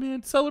 "Come on,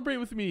 man, celebrate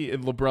with me,"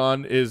 and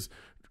LeBron is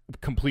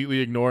completely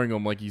ignoring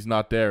him, like he's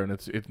not there, and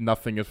it's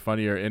nothing is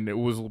funnier, and it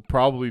was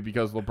probably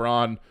because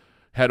LeBron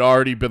had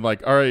already been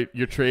like, all right,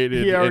 you're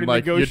traded, and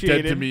like you're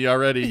dead to me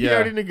already. He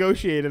already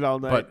negotiated all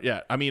night. But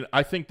yeah, I mean,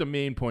 I think the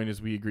main point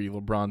is we agree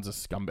LeBron's a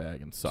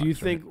scumbag and sucks. Do you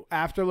think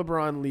after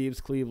LeBron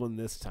leaves Cleveland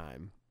this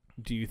time,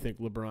 do you think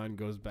LeBron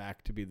goes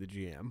back to be the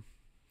GM?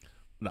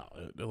 No,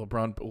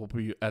 LeBron will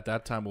be at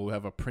that time. We'll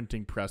have a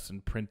printing press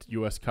and print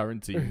U.S.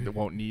 currency that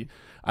won't need.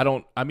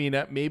 I mean,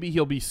 maybe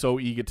he'll be so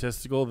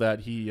egotistical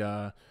that he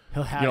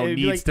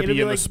needs to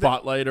be in the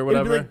spotlight or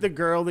whatever. It'll be like the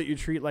girl that you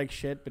treat like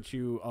shit, but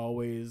you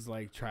always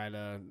like try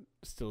to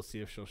still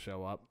see if she'll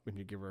show up when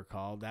you give her a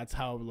call. That's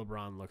how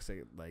LeBron looks at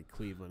like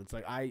Cleveland. It's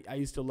like I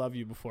used to love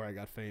you before I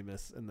got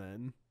famous, and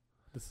then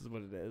this is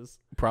what it is.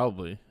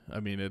 Probably. I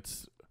mean,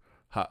 it's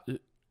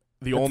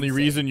the only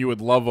reason you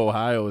would love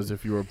Ohio is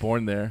if you were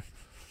born there.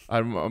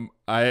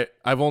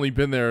 I've only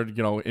been there,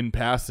 in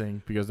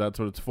passing because that's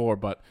what it's for.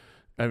 But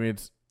I mean,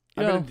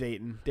 I've been in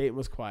Dayton. Dayton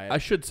was quiet. I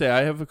should say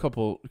I have a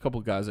couple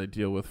guys I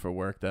deal with for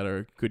work that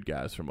are good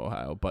guys from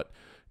Ohio. But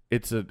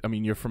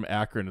you're from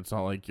Akron. It's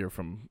not like you're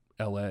from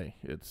L.A.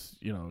 It's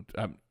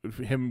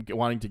him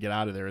wanting to get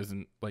out of there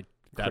isn't like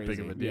that big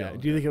of a deal. Yeah.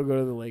 Do you think he'll go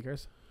to the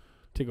Lakers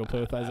to go play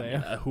with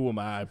Isaiah? Who am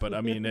I? But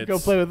I mean, it's go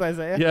play with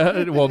Isaiah.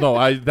 Yeah. Well,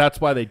 no.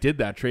 That's why they did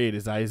that trade.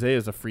 Is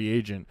Isaiah's a free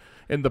agent,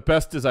 and the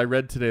best is I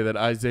read today that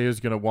Isaiah's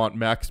going to want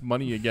max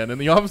money again in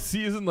the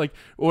offseason. Like,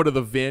 or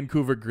the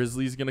Vancouver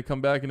Grizzlies going to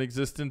come back in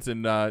existence?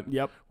 And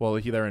yep. Well,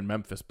 they're in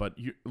Memphis, but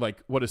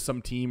what is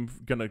some team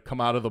going to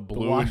come out of the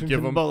blue and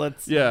give him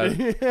Bullets? Yeah,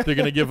 they're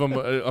going to give him.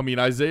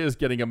 Isaiah's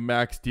getting a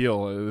max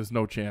deal. There's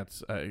no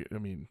chance. I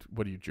mean,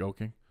 what are you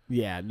joking?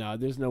 Yeah, no,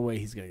 there's no way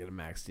he's going to get a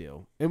max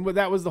deal. And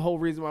that was the whole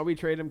reason why we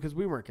traded him, because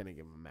we weren't going to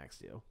give him a max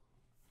deal.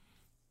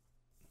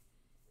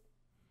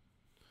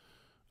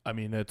 I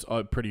mean, it's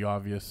pretty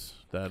obvious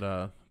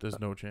that there's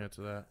no chance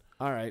of that.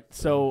 All right,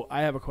 so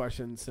I have a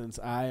question, since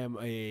I am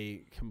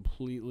a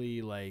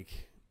completely,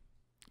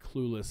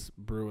 clueless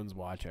Bruins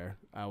watcher.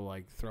 I'll,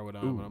 throw it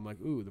on when I'm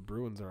like, ooh, the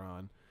Bruins are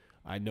on.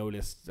 I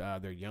noticed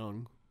they're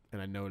young,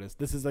 and I noticed,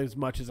 this is as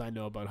much as I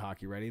know about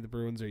hockey, ready? The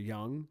Bruins are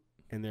young.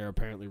 And they're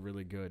apparently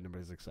really good.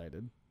 Nobody's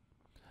excited.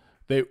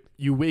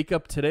 You wake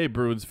up today,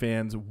 Bruins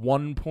fans,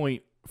 1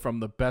 point from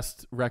the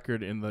best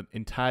record in the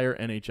entire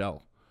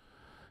NHL.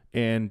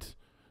 And,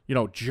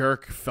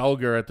 Jerk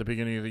Felger at the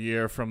beginning of the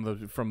year from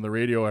the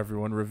radio,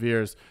 everyone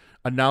reveres,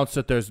 announced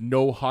that there's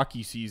no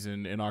hockey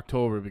season in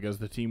October because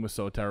the team was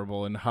so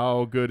terrible. And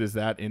how good is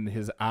that in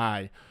his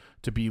eye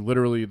to be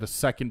literally the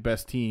second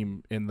best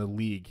team in the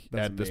league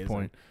at this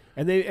point?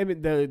 And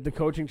the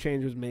coaching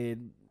change was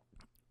made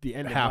the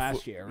end of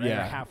last year, right?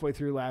 Yeah. Halfway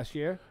through last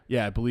year.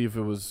 Yeah, I believe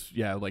it was,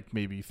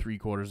 maybe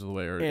 3/4 of the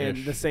way.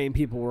 And the same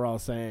people were all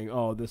saying,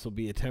 oh, this will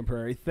be a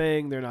temporary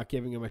thing. They're not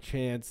giving him a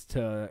chance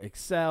to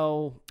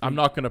excel. I'm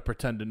not going to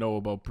pretend to know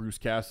about Bruce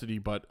Cassidy,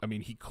 but,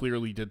 he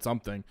clearly did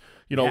something.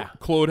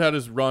 Claude had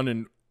his run,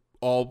 and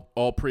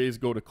all praise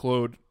go to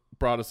Claude.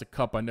 Brought us a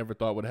cup I never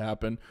thought would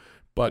happen.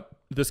 But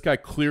this guy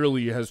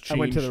clearly has changed. I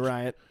went to the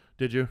Riot.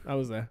 Did you? I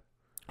was there.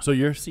 So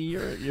you're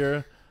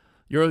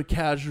a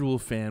casual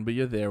fan, but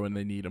you're there when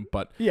they need them.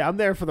 But yeah, I'm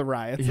there for the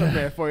riots. Yeah. I'm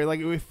there for you.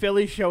 Like if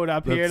Philly showed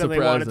up here and they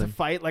wanted to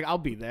fight, like I'll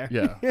be there.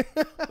 Yeah,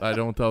 I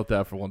don't doubt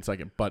that for 1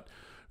 second. But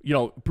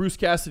Bruce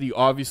Cassidy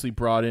obviously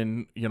brought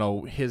in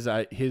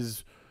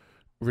his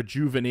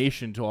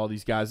rejuvenation to all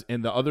these guys.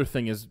 And the other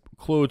thing is,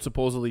 Claude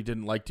supposedly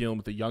didn't like dealing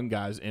with the young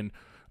guys. And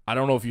I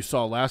don't know if you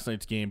saw last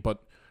night's game,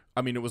 but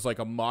I mean, it was like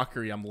a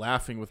mockery. I'm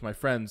laughing with my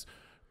friends.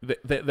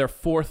 Their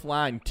fourth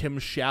line, Tim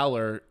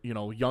Schaller,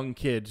 young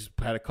kid, just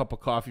had a cup of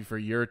coffee for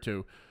a year or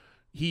two.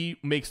 He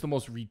makes the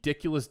most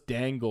ridiculous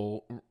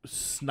dangle,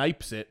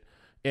 snipes it,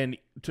 and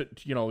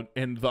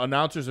and the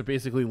announcers are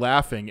basically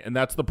laughing, and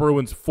that's the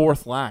Bruins'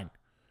 fourth line.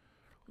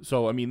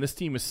 So I mean, this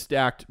team is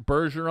stacked.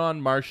 Bergeron,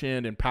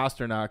 Marchand, and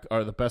Pasternak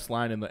are the best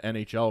line in the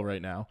NHL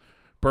right now.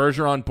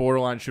 Bergeron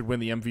borderline should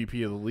win the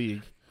MVP of the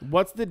league.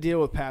 What's the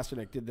deal with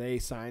Pasternak? Did they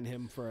sign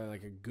him for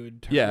like a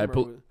good term? Yeah,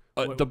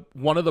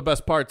 one of the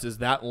best parts is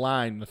that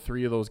line. The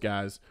three of those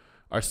guys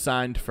are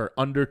signed for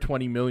under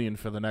 $20 million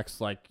for the next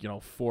 4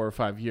 or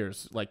 5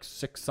 years, like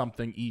 6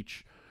 something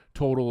each.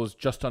 Total is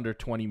just under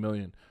 $20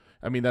 million.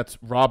 I mean, that's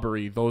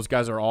robbery. Those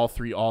guys are all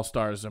 3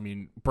 All-Stars. I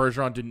mean,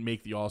 Bergeron didn't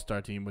make the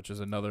All-Star team, which is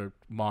another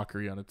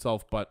mockery on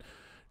itself, but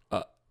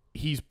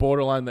he's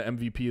borderline the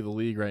MVP of the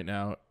league right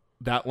now.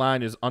 That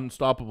line is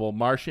unstoppable.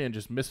 Marchand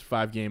just missed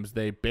 5 games.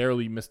 They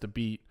barely missed a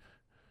beat.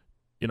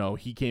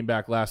 He came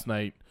back last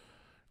night.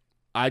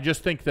 I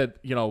just think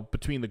that,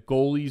 between the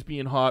goalies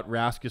being hot,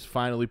 Rask is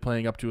finally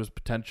playing up to his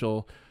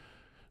potential.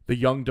 The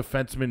young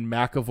defenseman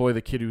McAvoy,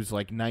 the kid who's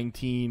like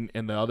 19,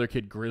 and the other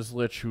kid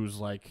Grzelcyk, who's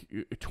like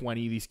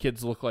 20. These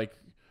kids look like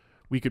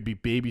we could be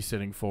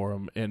babysitting for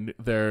them, and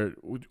they're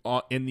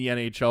in the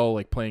NHL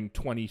like playing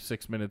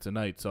 26 minutes a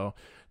night. So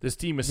this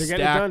team is stacked.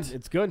 Getting it done.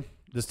 It's good.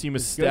 This team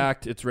is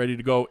stacked. It's ready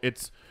to go.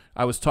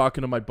 I was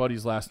talking to my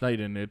buddies last night,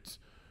 and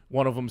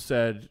one of them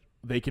said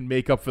they can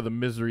make up for the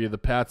misery of the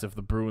Pats if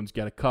the Bruins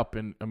get a cup.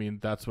 And I mean,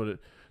 that's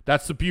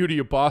the beauty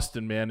of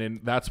Boston, man. And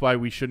that's why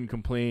we shouldn't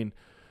complain,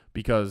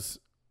 because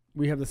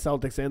we have the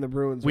Celtics and the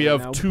Bruins. We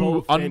have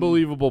 2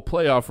 unbelievable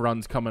playoff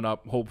runs coming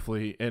up,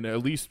 hopefully, and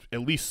at least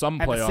some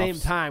playoffs. At the same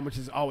time, which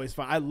is always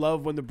fun. I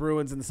love when the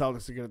Bruins and the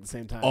Celtics are good at the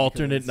same time.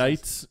 Alternate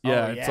nights.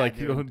 It's like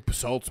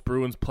Celtics,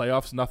 Bruins,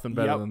 playoffs, nothing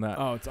better than that.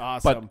 Oh, it's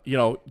awesome.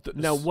 But,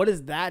 now what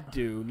does that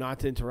do, not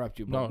to interrupt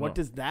you, but what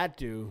does that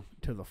do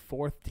to the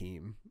 4th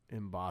team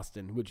in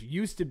Boston, which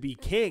used to be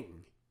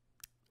king?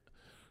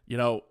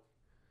 And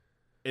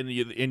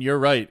you're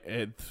right.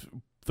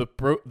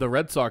 The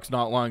Red Sox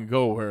not long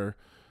ago were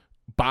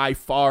by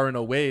far and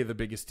away the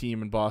biggest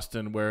team in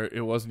Boston, where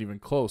it wasn't even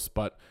close.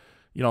 But,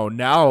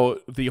 now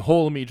the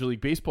whole Major League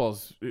Baseball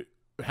is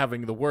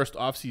having the worst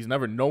offseason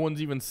ever. No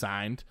one's even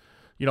signed.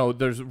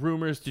 There's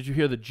rumors. Did you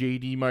hear the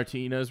J.D.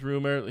 Martinez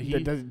rumor? He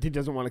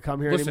doesn't want to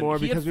come here anymore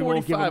because we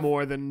won't give him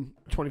more than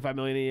 $25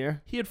 million a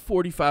year. He had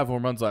 45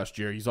 home runs last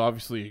year. He's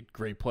obviously a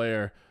great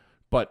player,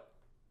 but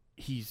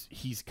he's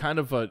kind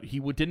of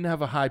didn't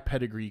have a high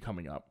pedigree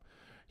coming up.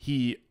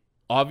 He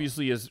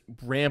obviously is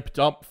ramped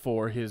up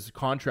for his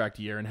contract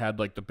year and had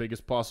like the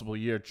biggest possible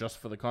year just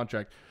for the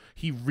contract.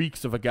 He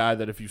reeks of a guy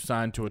that if you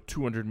sign to a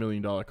 $200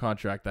 million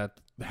contract, that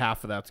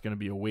half of that's going to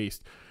be a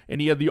waste. And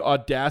he had the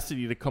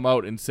audacity to come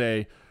out and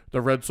say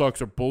the Red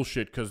Sox are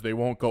bullshit because they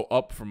won't go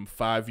up from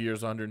 5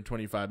 years,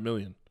 $125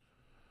 million.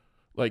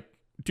 Like,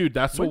 dude,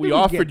 that's what we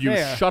offered you.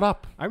 Shut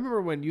up. I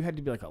remember when you had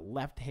to be like a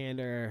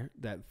left-hander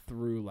that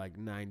threw like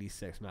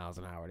 96 miles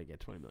an hour to get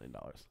 $20 million.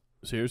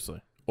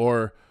 Seriously.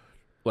 Or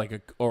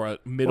a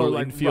middle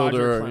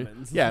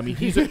infielder. Yeah, I mean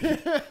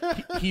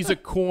he's a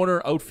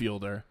corner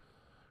outfielder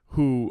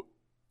who,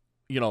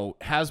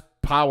 has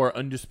power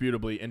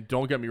undisputably. And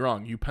don't get me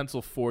wrong, you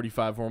pencil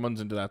 45 home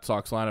runs into that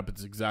Sox lineup,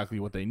 it's exactly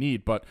what they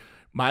need. But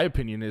my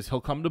opinion is he'll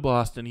come to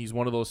Boston. He's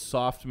one of those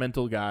soft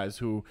mental guys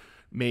who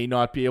may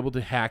not be able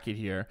to hack it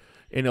here,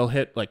 and he'll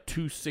hit like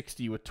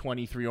 260 with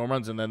 23 home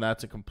runs, and then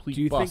that's a complete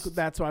bust. Do you think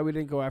that's why we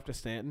didn't go after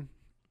Stanton?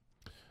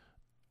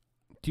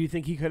 Do you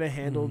think he could have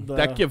handled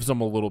that? Gives him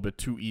a little bit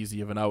too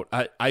easy of an out.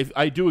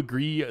 I do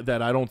agree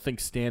that I don't think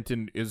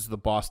Stanton is the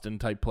Boston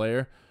type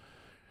player,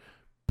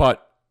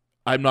 but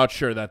I'm not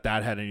sure that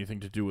had anything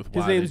to do with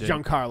why. His name's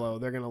Giancarlo.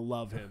 They're gonna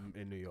love him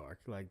in New York.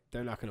 Like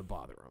they're not gonna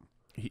bother him.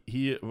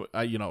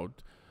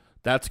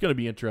 That's gonna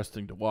be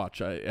interesting to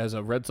watch. As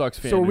a Red Sox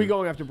fan, so are we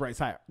going after Bryce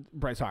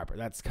Harper?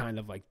 That's kind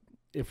of like,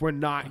 if we're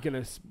not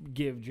gonna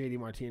give JD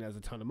Martinez a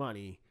ton of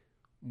money,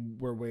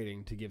 we're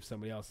waiting to give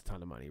somebody else a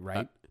ton of money,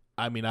 right?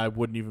 I mean, I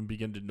wouldn't even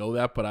begin to know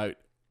that, but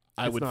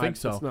I would think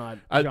so. It's not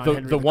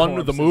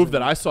the move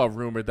that I saw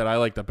rumored that I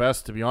like the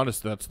best, to be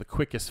honest, that's the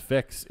quickest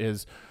fix,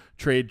 is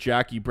trade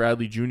Jackie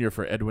Bradley Jr.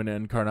 for Edwin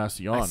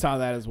Encarnacion. I saw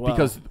that as well.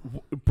 Because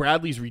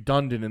Bradley's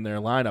redundant in their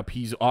lineup.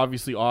 He's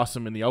obviously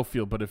awesome in the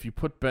outfield, but if you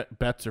put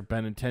Betts or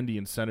Benintendi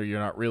in center, you're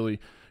not really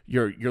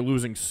you're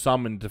losing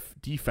some in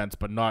defense,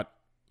 but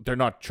they're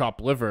not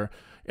chopped liver.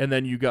 And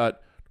then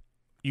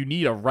you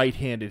need a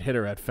right-handed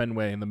hitter at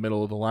Fenway in the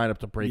middle of the lineup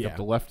to break up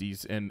the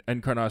lefties. And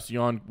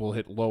Encarnacion will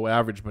hit low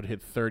average, but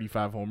hit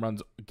 35 home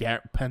runs.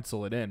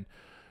 Pencil it in.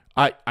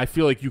 I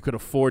feel like you could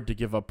afford to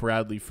give up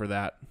Bradley for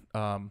that.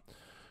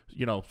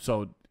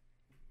 So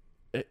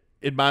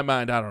in my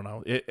mind, I don't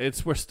know.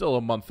 We're still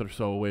a month or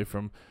so away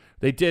from.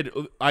 I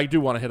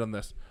do want to hit on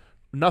this.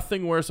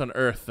 Nothing worse on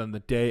earth than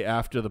the day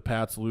after the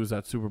Pats lose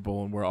that Super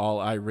Bowl and we're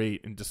all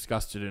irate and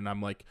disgusted, and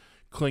I'm like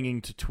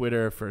clinging to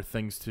Twitter for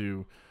things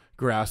to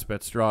grasp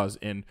at straws,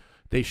 and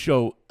they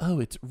show,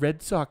 it's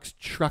Red Sox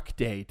truck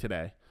day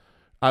today.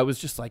 I was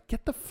just like,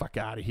 get the fuck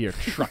out of here,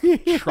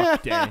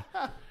 truck day.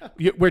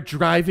 We're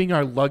driving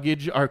our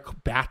luggage, our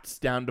bats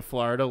down to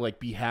Florida, like,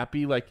 be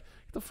happy, like,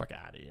 get the fuck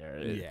out of here.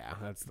 Yeah,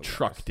 that's the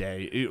truck worst.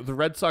 day. The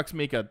Red Sox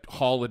make a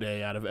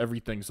holiday out of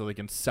everything so they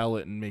can sell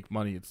it and make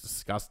money. It's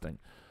disgusting.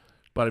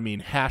 But I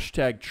mean,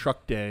 hashtag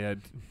truck day. I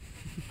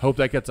hope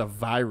that gets a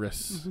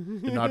virus,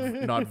 not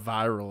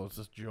viral. It's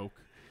just a joke.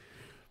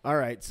 All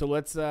right, so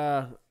let's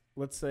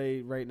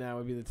say right now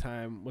would be the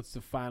time. What's the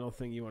final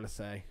thing you want to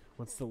say?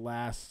 What's the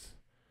last?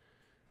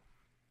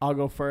 I'll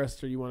go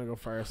first, or you want to go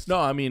first? No,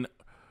 I mean,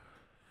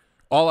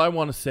 all I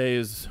want to say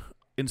is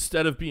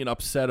instead of being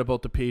upset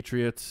about the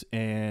Patriots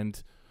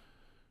and,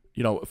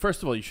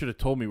 first of all, you should have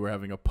told me we're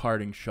having a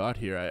parting shot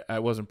here. I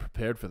wasn't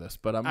prepared for this,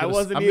 but I'm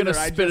going to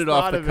spit it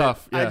off the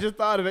cuff. Yeah. I just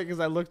thought of it because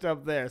I looked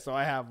up there, so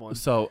I have one.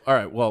 So, all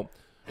right, well,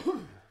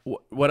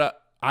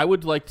 what I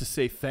would like to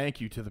say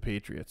thank you to the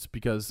Patriots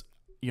because,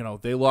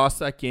 they lost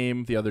that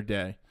game the other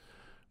day,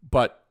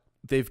 but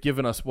they've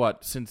given us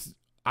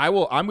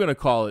I'm going to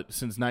call it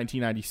since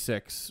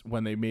 1996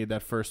 when they made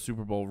that first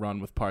Super Bowl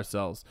run with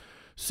Parcells.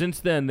 Since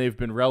then, they've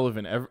been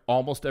relevant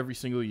almost every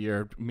single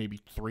year, maybe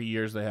 3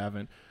 years they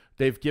haven't.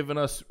 They've given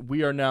us,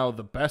 we are now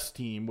the best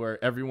team we're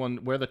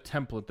the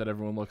template that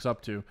everyone looks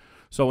up to.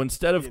 So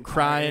instead of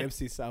crying,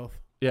 AFC South.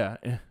 Yeah.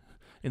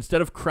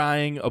 Instead of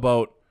crying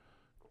about,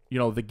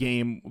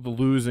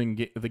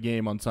 losing the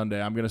game on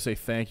Sunday, I'm going to say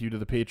thank you to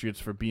the Patriots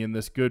for being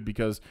this good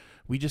because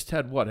we just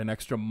had an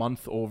extra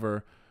month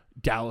over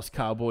Dallas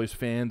Cowboys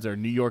fans or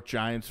New York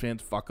Giants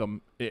fans. Fuck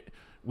them. They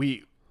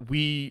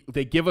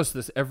give us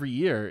this every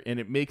year and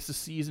it makes the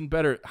season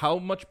better. How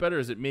much better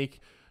does it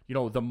make,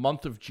 the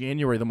month of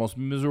January, the most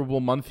miserable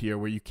month here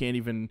where you can't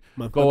even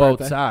go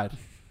outside?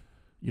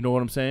 You know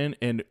what I'm saying?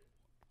 And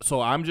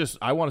so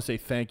I want to say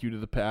thank you to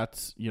the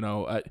Pats.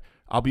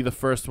 I'll be the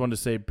first one to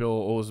say Bill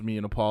owes me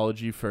an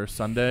apology for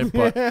Sunday,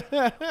 but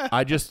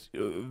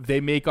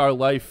they make our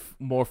life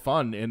more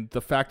fun. And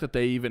the fact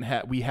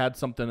that we had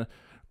something.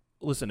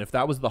 Listen, if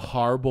that was the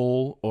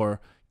Harbaugh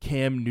or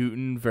Cam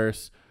Newton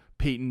versus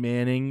Peyton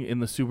Manning in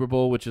the Super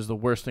Bowl, which is the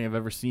worst thing I've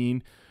ever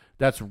seen,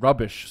 that's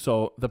rubbish.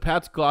 So the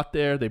Pats got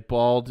there. They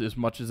balled as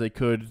much as they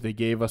could. They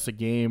gave us a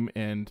game,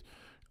 and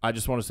I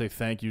just want to say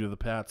thank you to the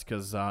Pats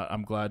because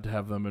I'm glad to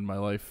have them in my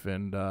life.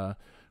 And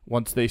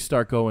once they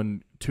start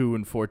going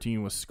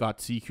 2-14 with Scott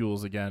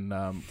Secules again,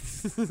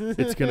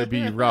 it's going to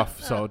be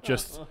rough. So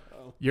just...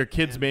 Your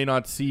kids may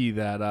not see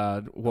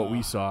that what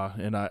we saw,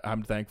 and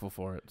I'm thankful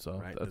for it.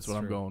 So that's what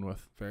I'm going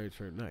with. Very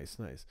true. Nice.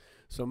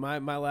 So my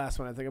last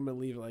one, I think I'm going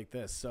to leave it like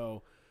this.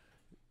 So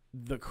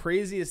the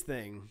craziest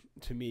thing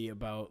to me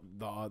about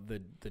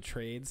the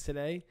trades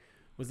today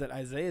was that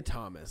Isaiah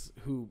Thomas,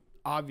 who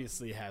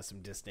obviously has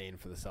some disdain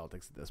for the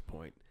Celtics at this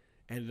point,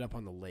 ended up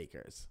on the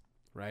Lakers,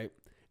 right?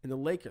 And the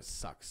Lakers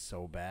suck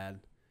so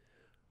bad.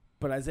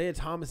 But Isaiah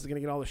Thomas is going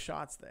to get all the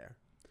shots there.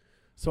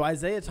 So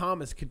Isaiah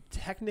Thomas could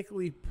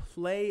technically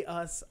play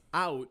us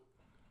out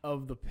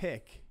of the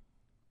pick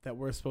that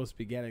we're supposed to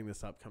be getting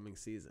this upcoming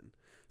season.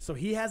 So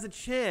he has a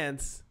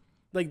chance.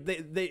 Like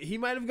he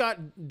might have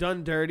got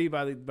done dirty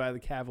by the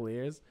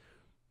Cavaliers,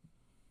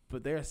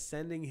 but they're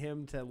sending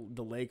him to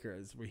the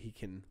Lakers where he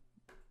can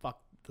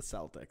fuck the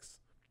Celtics.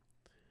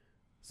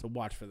 So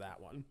watch for that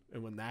one.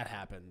 And when that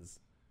happens,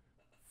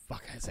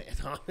 fuck Isaiah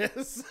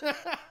Thomas.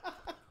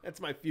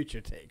 That's my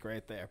future take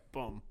right there.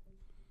 Boom.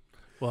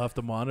 We'll have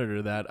to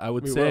monitor that. I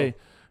would say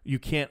you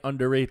can't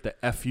underrate the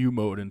FU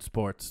mode in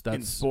sports.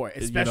 In sport,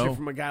 especially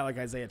from a guy like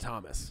Isaiah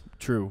Thomas.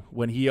 True.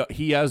 When he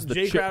has the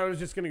Jay Crowder is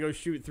just going to go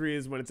shoot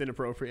threes when it's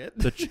inappropriate.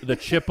 The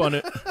chip on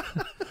it,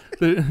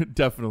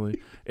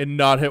 definitely, and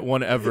not hit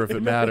one ever if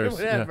it matters.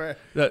 Yeah.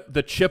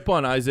 The chip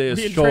on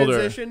Isaiah's shoulder.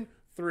 Transition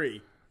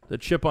 3. The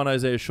chip on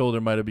Isaiah's shoulder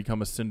might have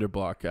become a cinder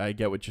block. I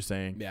get what you're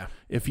saying. Yeah.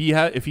 If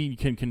he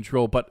can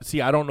control, but see,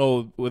 I don't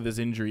know with his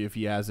injury if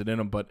he has it in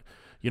him, but.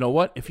 You know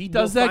what? If he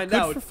does that,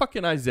 good for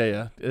fucking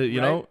Isaiah.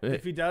 You know,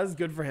 if he does,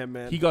 good for him,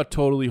 man. He got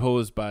totally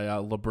hosed by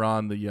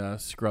LeBron, the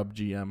scrub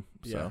GM.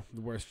 So. Yeah,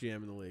 the worst GM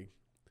in the league.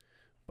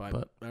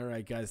 But all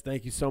right, guys,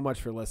 thank you so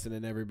much for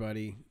listening,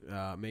 everybody.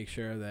 Make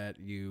sure that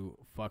you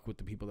fuck with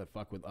the people that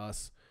fuck with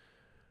us.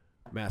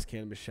 Mass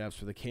Cannabis Chefs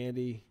for the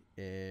candy,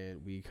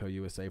 and WeCo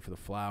USA for the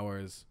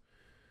flowers.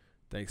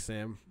 Thanks,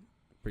 Sam,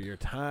 for your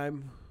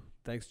time.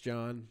 Thanks,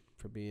 John,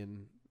 for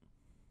being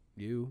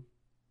you.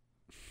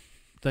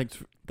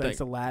 Thanks,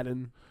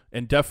 Aladdin.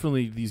 And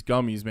definitely these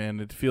gummies, man.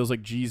 It feels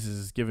like Jesus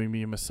is giving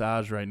me a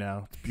massage right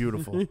now. It's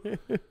beautiful.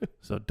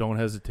 So don't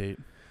hesitate.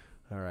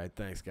 All right.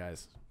 Thanks,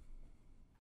 guys.